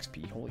 botan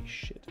XP. Holy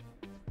shit.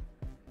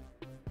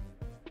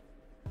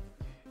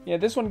 Yeah,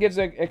 this one gives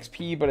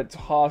XP, but it's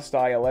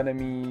hostile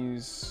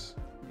enemies.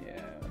 Yeah.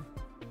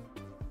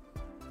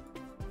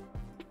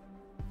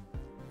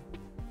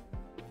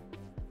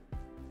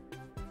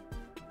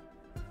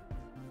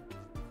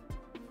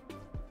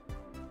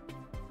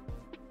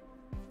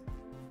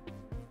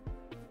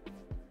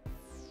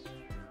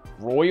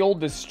 Royal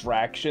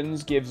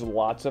Distractions gives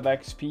lots of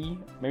XP.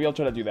 Maybe I'll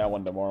try to do that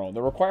one tomorrow.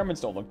 The requirements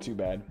don't look too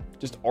bad.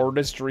 Just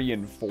artistry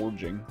and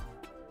forging.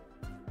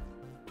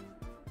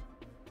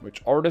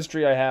 Which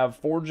artistry I have,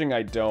 forging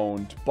I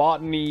don't.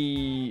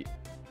 Botany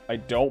I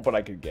don't, but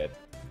I could get.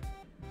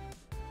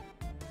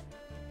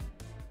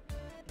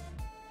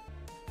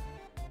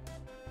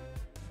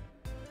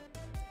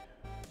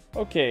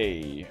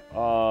 Okay,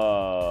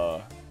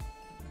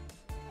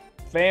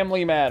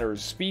 Family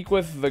Matters. Speak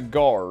with the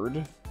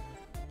guard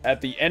at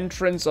the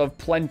entrance of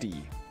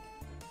Plenty.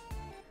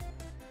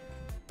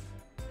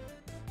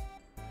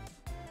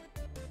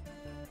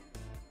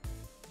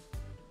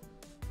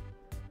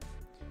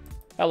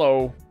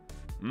 Hello.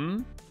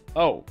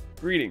 Oh,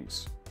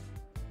 greetings.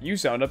 You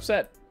sound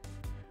upset.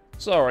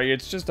 Sorry,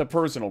 it's just a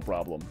personal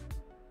problem.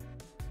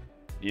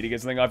 Need to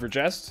get something off your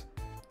chest?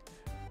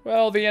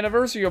 Well, the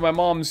anniversary of my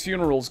mom's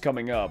funeral's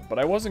coming up, but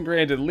I wasn't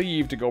granted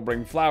leave to go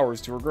bring flowers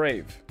to her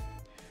grave.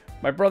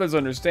 My brothers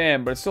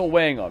understand, but it's still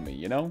weighing on me,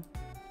 you know?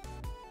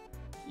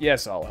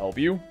 Yes, I'll help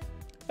you.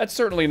 That's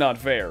certainly not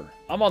fair.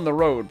 I'm on the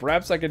road.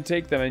 Perhaps I can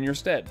take them in your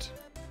stead.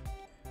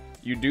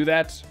 You do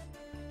that?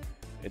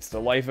 It's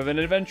the life of an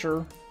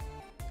adventurer.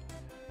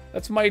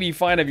 That's mighty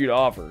fine of you to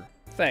offer.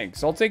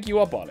 Thanks, I'll take you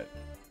up on it.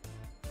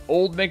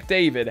 Old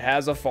McDavid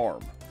has a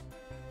farm.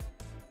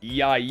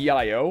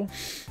 E-I-E-I-O.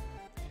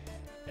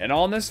 And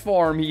on this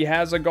farm, he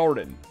has a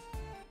garden.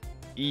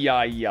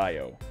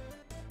 E-I-E-I-O.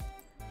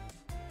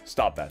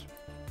 Stop that.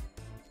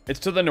 It's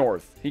to the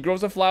north. He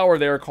grows a flower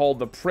there called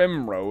the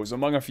primrose,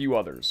 among a few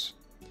others.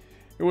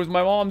 It was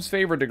my mom's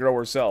favorite to grow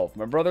herself.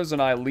 My brothers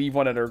and I leave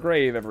one at her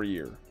grave every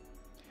year.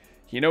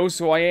 He knows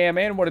who I am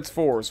and what it's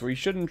for, so he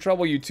shouldn't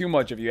trouble you too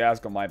much if you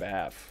ask on my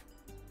behalf.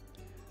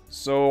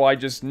 So I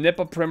just nip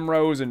a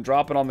primrose and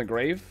drop it on the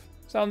grave?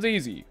 Sounds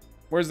easy.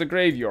 Where's the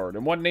graveyard,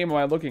 and what name am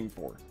I looking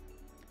for?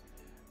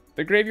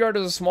 The graveyard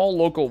is a small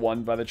local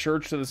one by the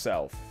church to the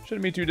south.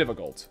 Shouldn't be too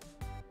difficult.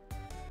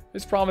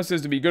 This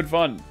promises to be good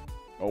fun.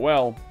 Oh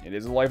well, it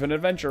is a life and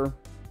adventure.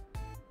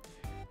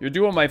 You're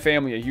doing my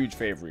family a huge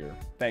favor here.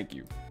 Thank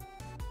you.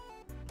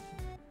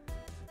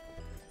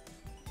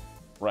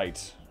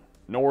 Right.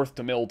 North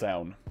to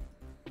Milltown.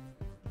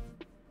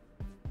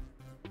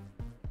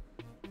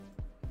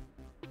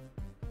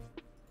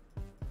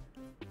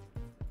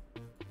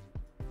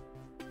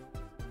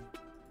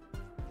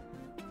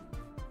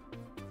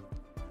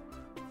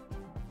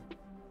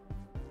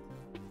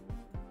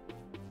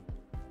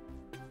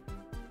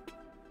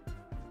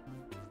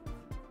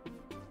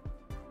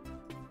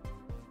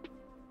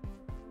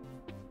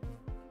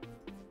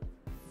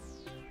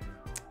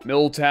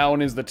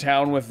 Milltown is the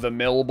town with the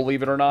mill,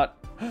 believe it or not.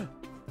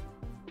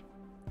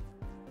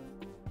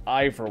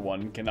 I, for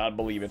one, cannot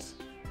believe it.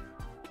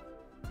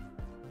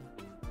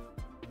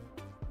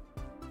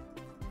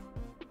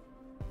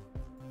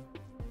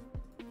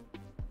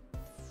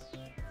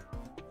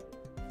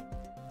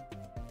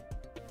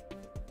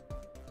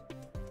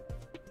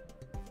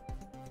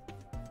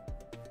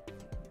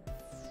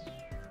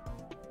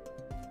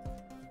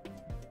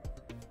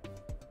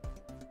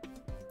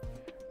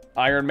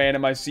 Iron Man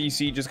and my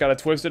CC just got a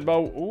twisted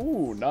bow.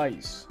 Ooh,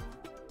 nice.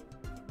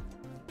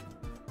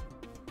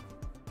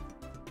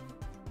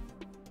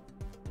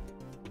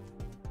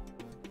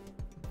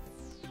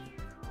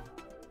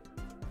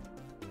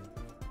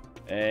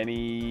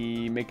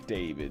 Any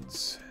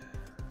McDavids?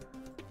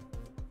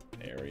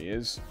 There he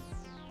is.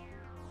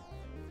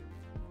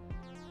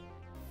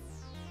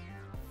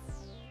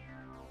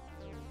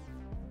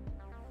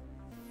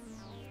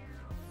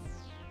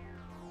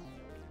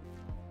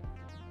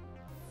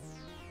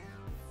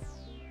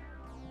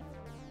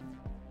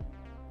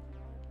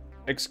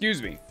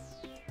 Excuse me.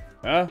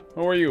 Huh?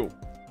 Who are you?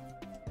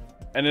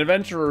 An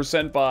adventurer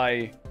sent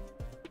by...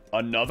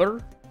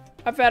 another?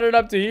 I've had it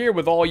up to here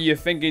with all you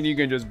thinking you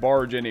can just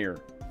barge in here.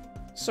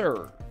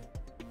 Sir.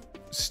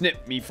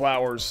 Snip me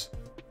flowers.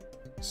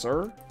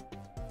 Sir?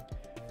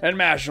 And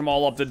mash them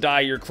all up to dye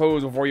your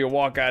clothes before you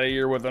walk out of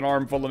here with an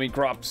armful of me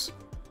crops.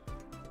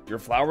 Your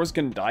flowers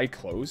can dye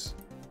clothes?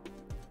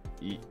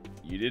 You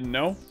didn't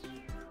know?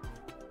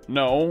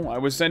 No, I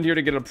was sent here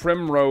to get a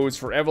primrose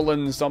for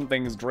Evelyn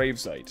something's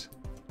gravesite.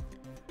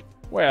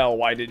 Well,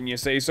 why didn't you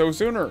say so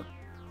sooner?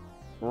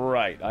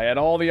 Right, I had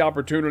all the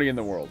opportunity in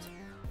the world.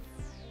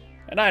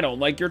 And I don't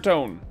like your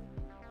tone.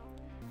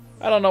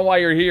 I don't know why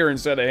you're here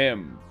instead of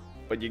him,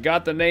 but you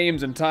got the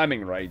names and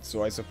timing right,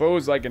 so I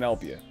suppose I can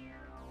help you.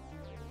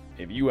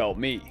 If you help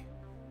me.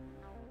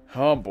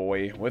 Oh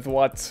boy, with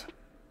what?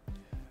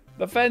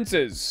 The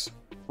fences.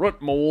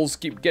 Root moles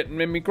keep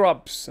getting in me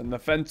crops, and the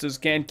fences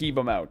can't keep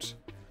them out.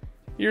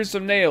 Here's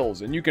some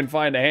nails, and you can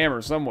find a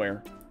hammer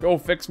somewhere. Go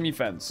fix me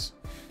fence.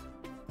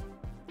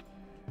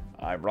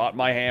 I brought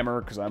my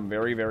hammer because I'm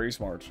very, very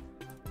smart.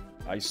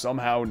 I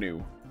somehow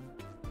knew.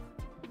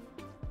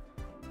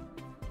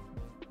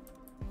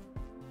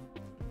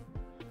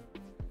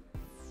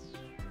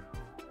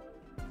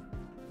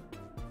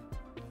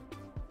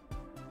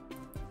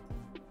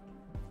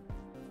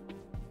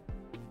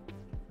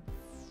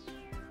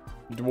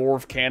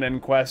 Dwarf cannon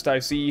quest, I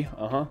see.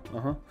 Uh-huh.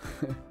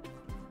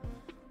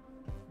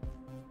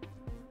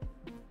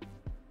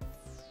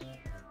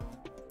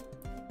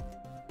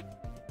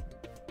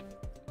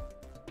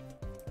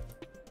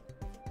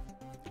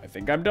 I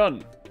think I'm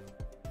done.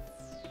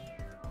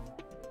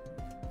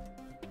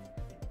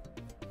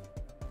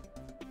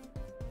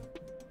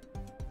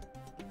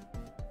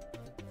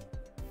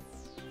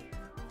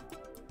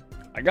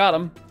 I got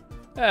him.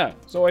 Yeah,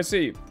 so I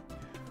see.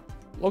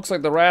 Looks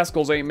like the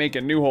rascals ain't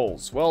making new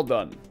holes. Well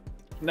done.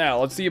 Now,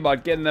 let's see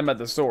about getting them at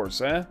the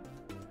source, eh?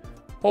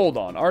 Hold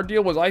on. Our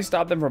deal was I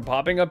stopped them from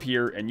popping up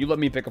here, and you let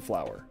me pick a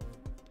flower.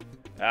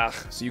 Ah,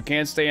 so you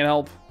can't stay and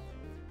help?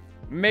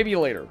 Maybe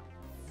later.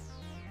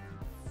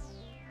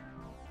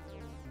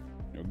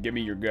 Now, give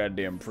me your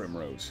goddamn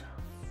primrose.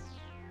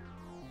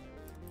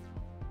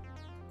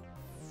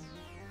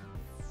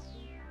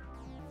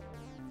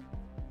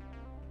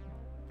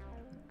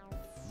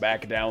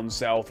 Back down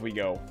south we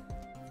go.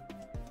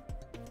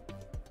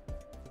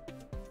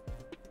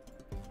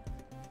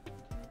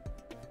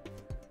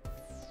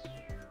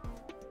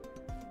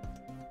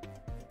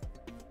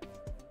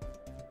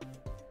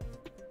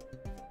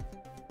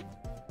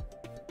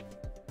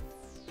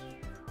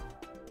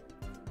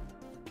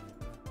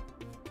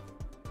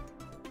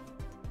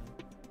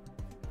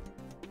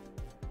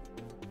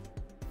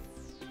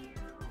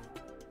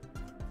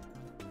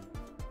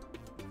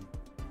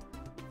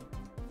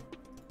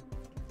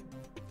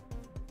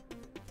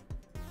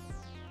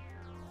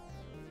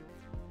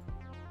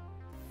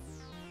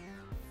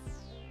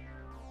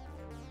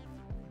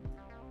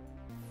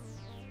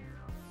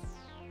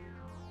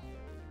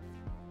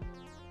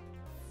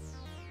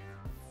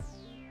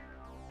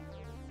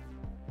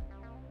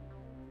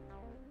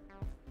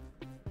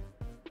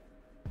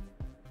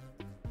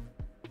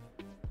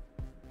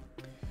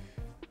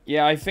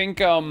 Yeah, I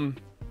think,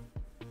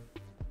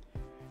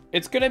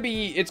 it's gonna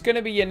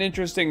be an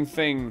interesting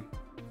thing.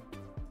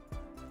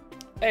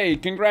 Hey,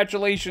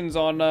 congratulations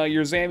on,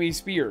 your Zammy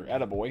Spear.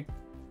 Attaboy.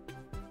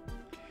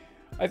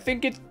 I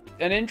think it's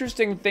an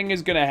interesting thing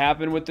is gonna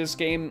happen with this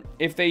game.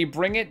 If they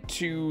bring it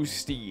to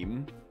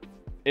Steam,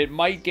 it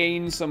might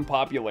gain some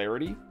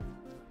popularity.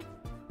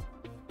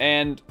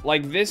 And,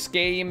 like, this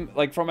game,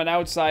 like, from an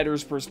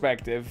outsider's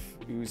perspective,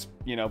 who's,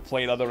 you know,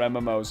 played other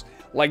MMOs,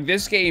 like,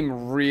 this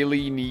game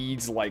really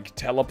needs, like,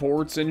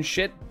 teleports and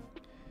shit,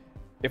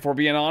 if we're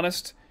being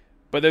honest.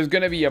 But there's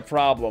gonna be a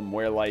problem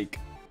where, like,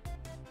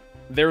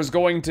 there's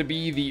going to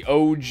be the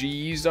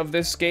OGs of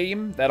this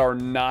game that are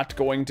not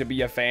going to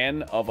be a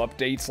fan of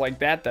updates like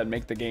that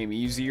make the game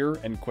easier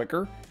and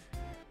quicker.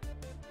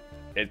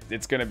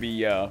 It's gonna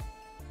be,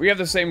 we have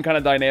the same kind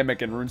of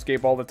dynamic in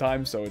RuneScape all the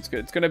time, so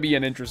it's gonna be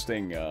an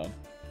interesting,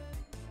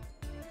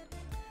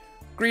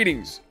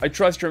 Greetings. I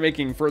trust you're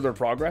making further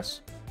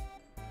progress.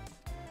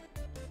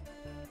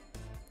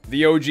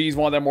 The OGs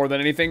want that more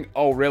than anything?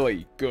 Oh,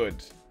 really?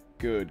 Good.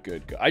 Good,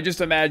 good, good. I just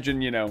imagine,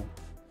 you know,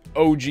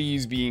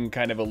 OGs being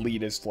kind of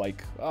elitist,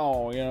 like,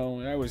 oh, you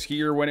know, I was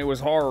here when it was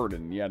hard,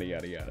 and yada,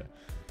 yada, yada.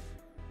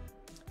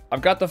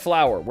 I've got the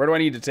flower. Where do I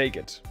need to take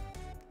it?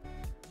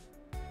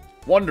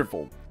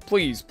 Wonderful.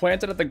 Please,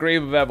 plant it at the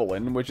grave of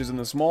Evelyn, which is in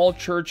the small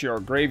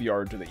churchyard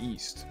graveyard to the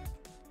east.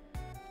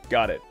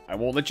 Got it. I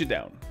won't let you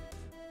down.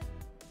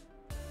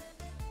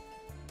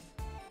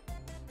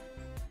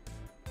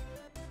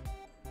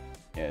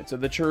 Yeah, so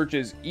the church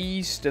is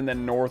east and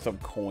then north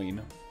of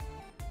Coin.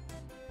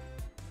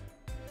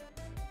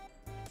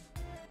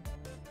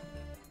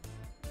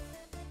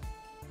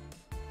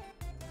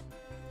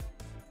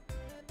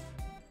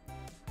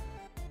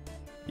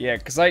 Yeah,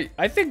 because I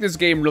think this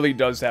game really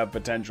does have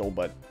potential,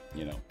 but,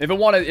 you know,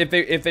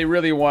 if they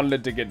really wanted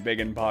it to get big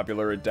and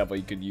popular, it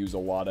definitely could use a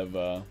lot of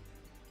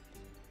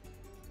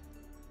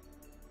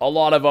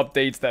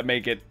updates that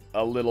make it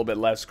a little bit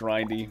less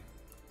grindy.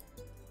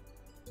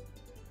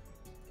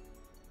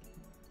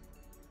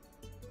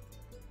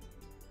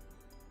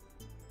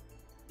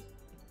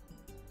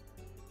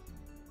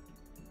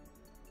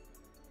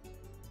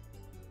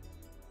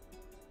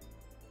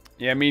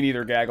 Yeah, me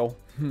neither, Gaggle.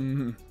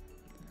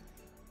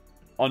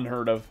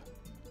 Unheard of.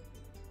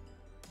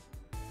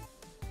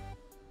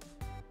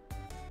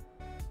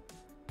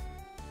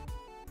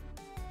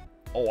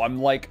 Oh, I'm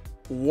like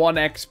 1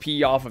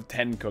 XP off of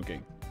 10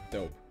 cooking.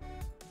 Dope.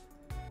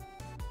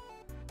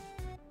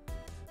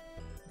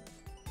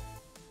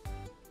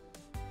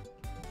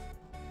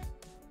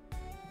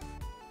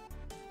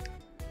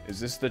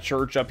 Is this the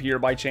church up here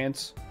by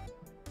chance?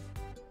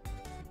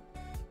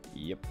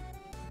 Yep.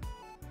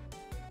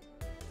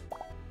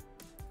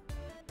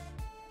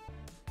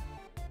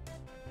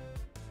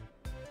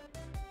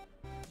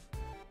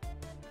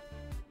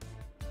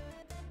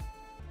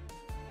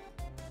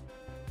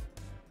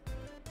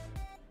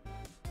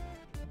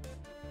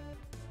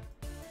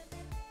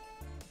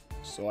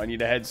 So I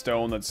need a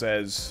headstone that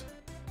says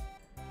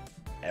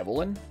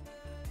Evelyn?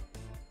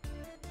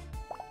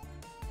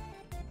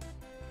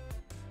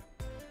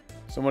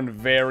 Someone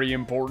very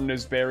important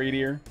is buried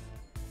here.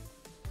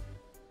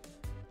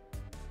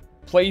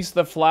 Place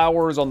the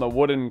flowers on the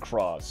wooden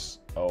cross.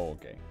 Oh,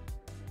 okay.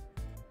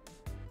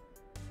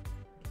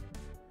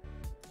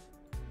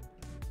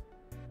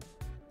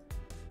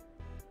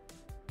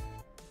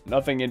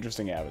 Nothing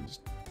interesting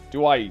happens.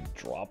 Do I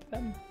drop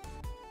them?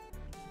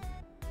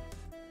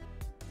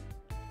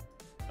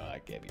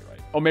 Can't be right.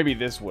 Oh, maybe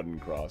this wooden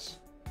cross.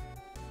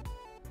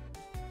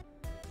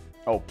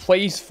 Oh,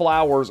 place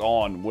flowers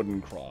on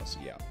wooden cross.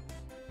 Yeah.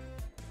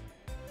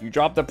 You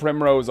drop the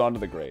primrose onto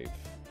the grave.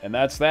 And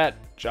that's that.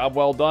 Job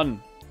well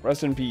done.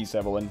 Rest in peace,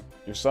 Evelyn.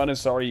 Your son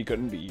is sorry he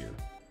couldn't be here.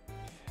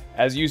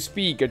 As you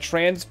speak, a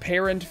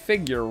transparent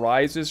figure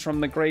rises from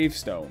the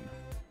gravestone.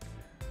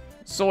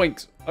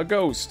 Zoinks! A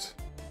ghost!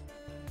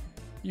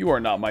 You are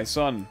not my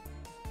son.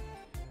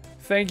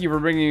 Thank you for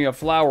bringing a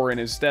flower in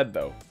his stead,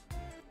 though.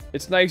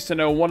 It's nice to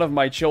know one of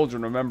my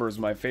children remembers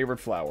my favorite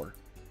flower.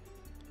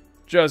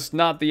 Just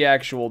not the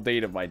actual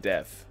date of my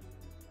death.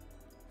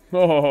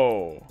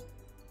 Oh.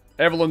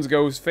 Evelyn's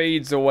ghost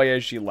fades away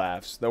as she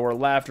laughs, though her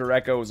laughter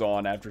echoes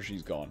on after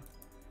she's gone.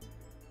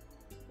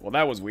 Well,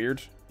 that was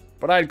weird,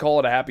 but I'd call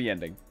it a happy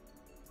ending.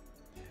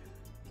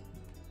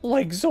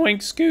 Like Zoink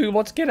Scoob,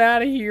 let's get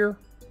out of here.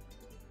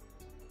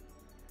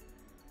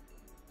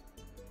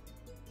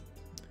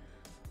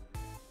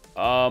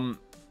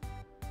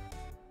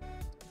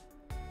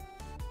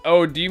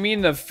 Oh, do you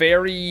mean the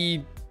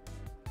fairy?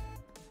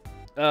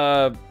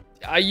 I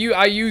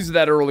used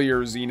that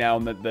earlier,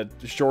 Zenown,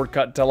 the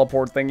shortcut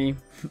teleport thingy.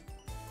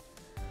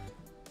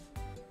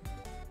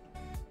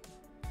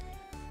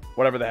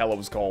 Whatever the hell it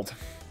was called.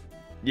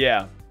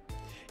 Yeah.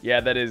 Yeah,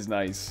 that is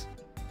nice.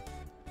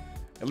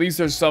 At least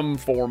there's some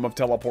form of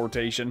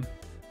teleportation.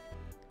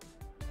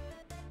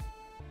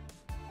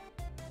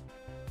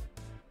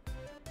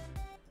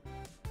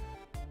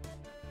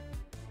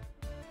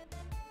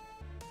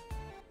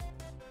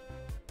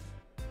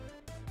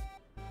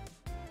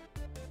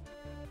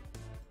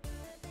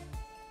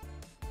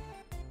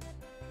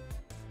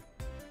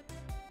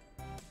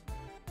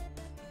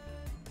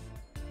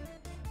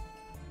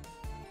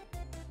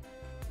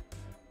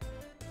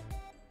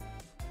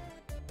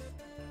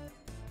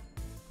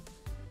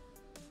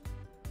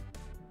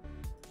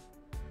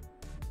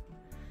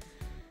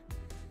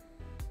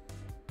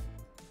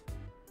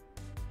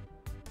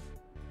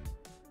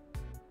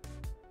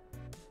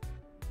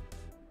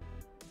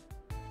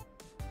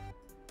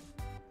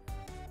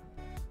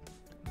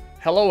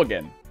 Hello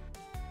again.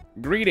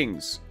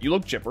 Greetings. You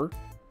look chipper.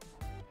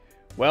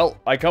 Well,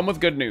 I come with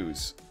good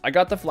news. I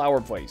got the flower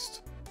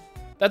placed.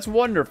 That's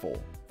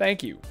wonderful.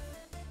 Thank you.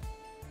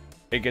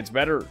 It gets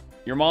better.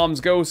 Your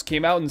mom's ghost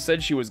came out and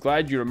said she was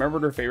glad you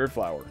remembered her favorite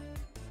flower.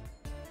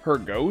 Her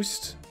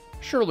ghost?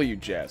 Surely you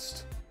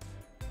jest.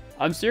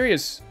 I'm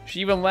serious. She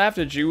even laughed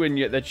at you and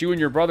yet that you and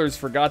your brothers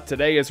forgot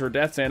today as her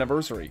death's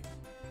anniversary.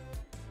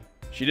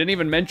 She didn't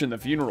even mention the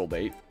funeral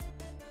date.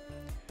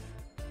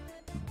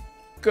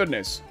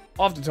 Goodness.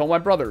 I'll have to tell my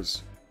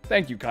brothers.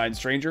 Thank you, kind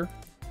stranger.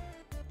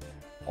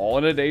 All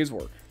in a day's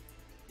work.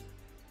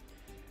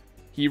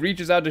 He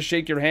reaches out to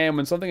shake your hand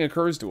when something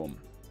occurs to him.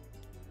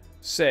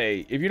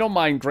 Say, if you don't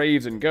mind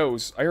graves and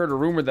ghosts, I heard a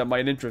rumor that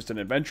might interest an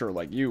adventurer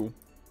like you.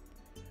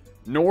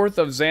 North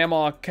of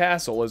Zamok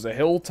Castle is a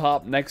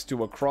hilltop next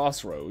to a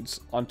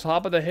crossroads. On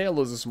top of the hill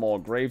is a small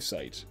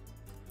gravesite.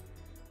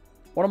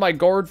 One of my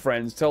guard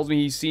friends tells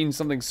me he's seen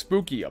something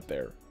spooky up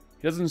there.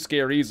 He doesn't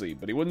scare easily,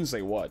 but he wouldn't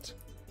say what.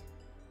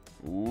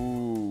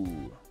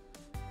 Ooh.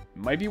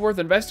 Might be worth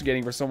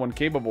investigating for someone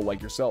capable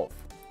like yourself.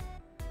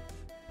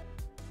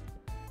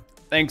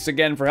 Thanks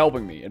again for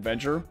helping me,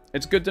 adventurer.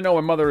 It's good to know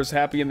my mother is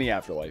happy in the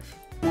afterlife.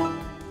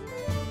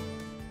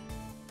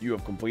 You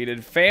have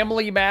completed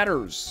Family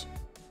Matters.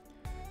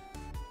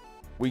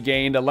 We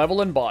gained a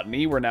level in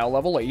Botany. We're now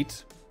level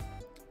 8.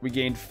 We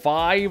gained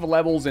 5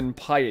 levels in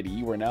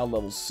Piety. We're now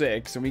level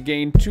 6. And we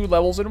gained 2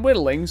 levels in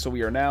Whittling, so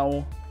we are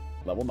now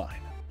level 9.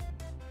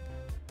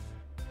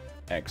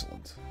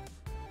 Excellent.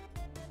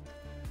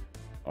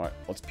 Alright,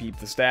 let's peep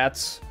the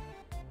stats.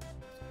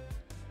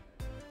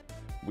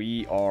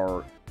 We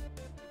are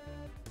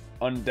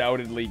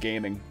undoubtedly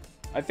gaining.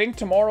 I think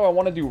tomorrow I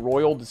want to do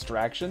Royal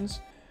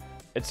Distractions.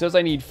 It says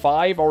I need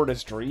 5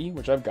 Artistry,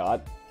 which I've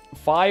got.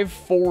 5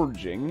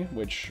 Forging,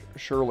 which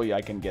surely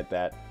I can get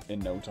that in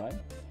no time.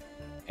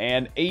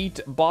 And 8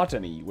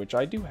 Botany, which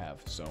I do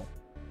have, so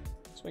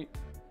sweet.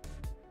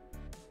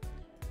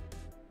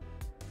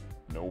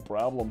 No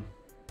problem.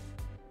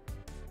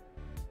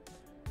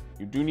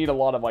 You do need a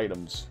lot of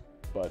items,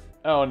 but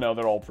oh no,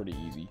 they're all pretty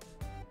easy.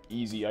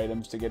 Easy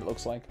items to get, it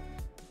looks like.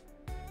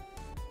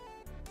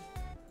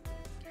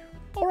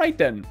 Alright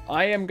then,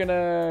 I am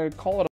gonna call it a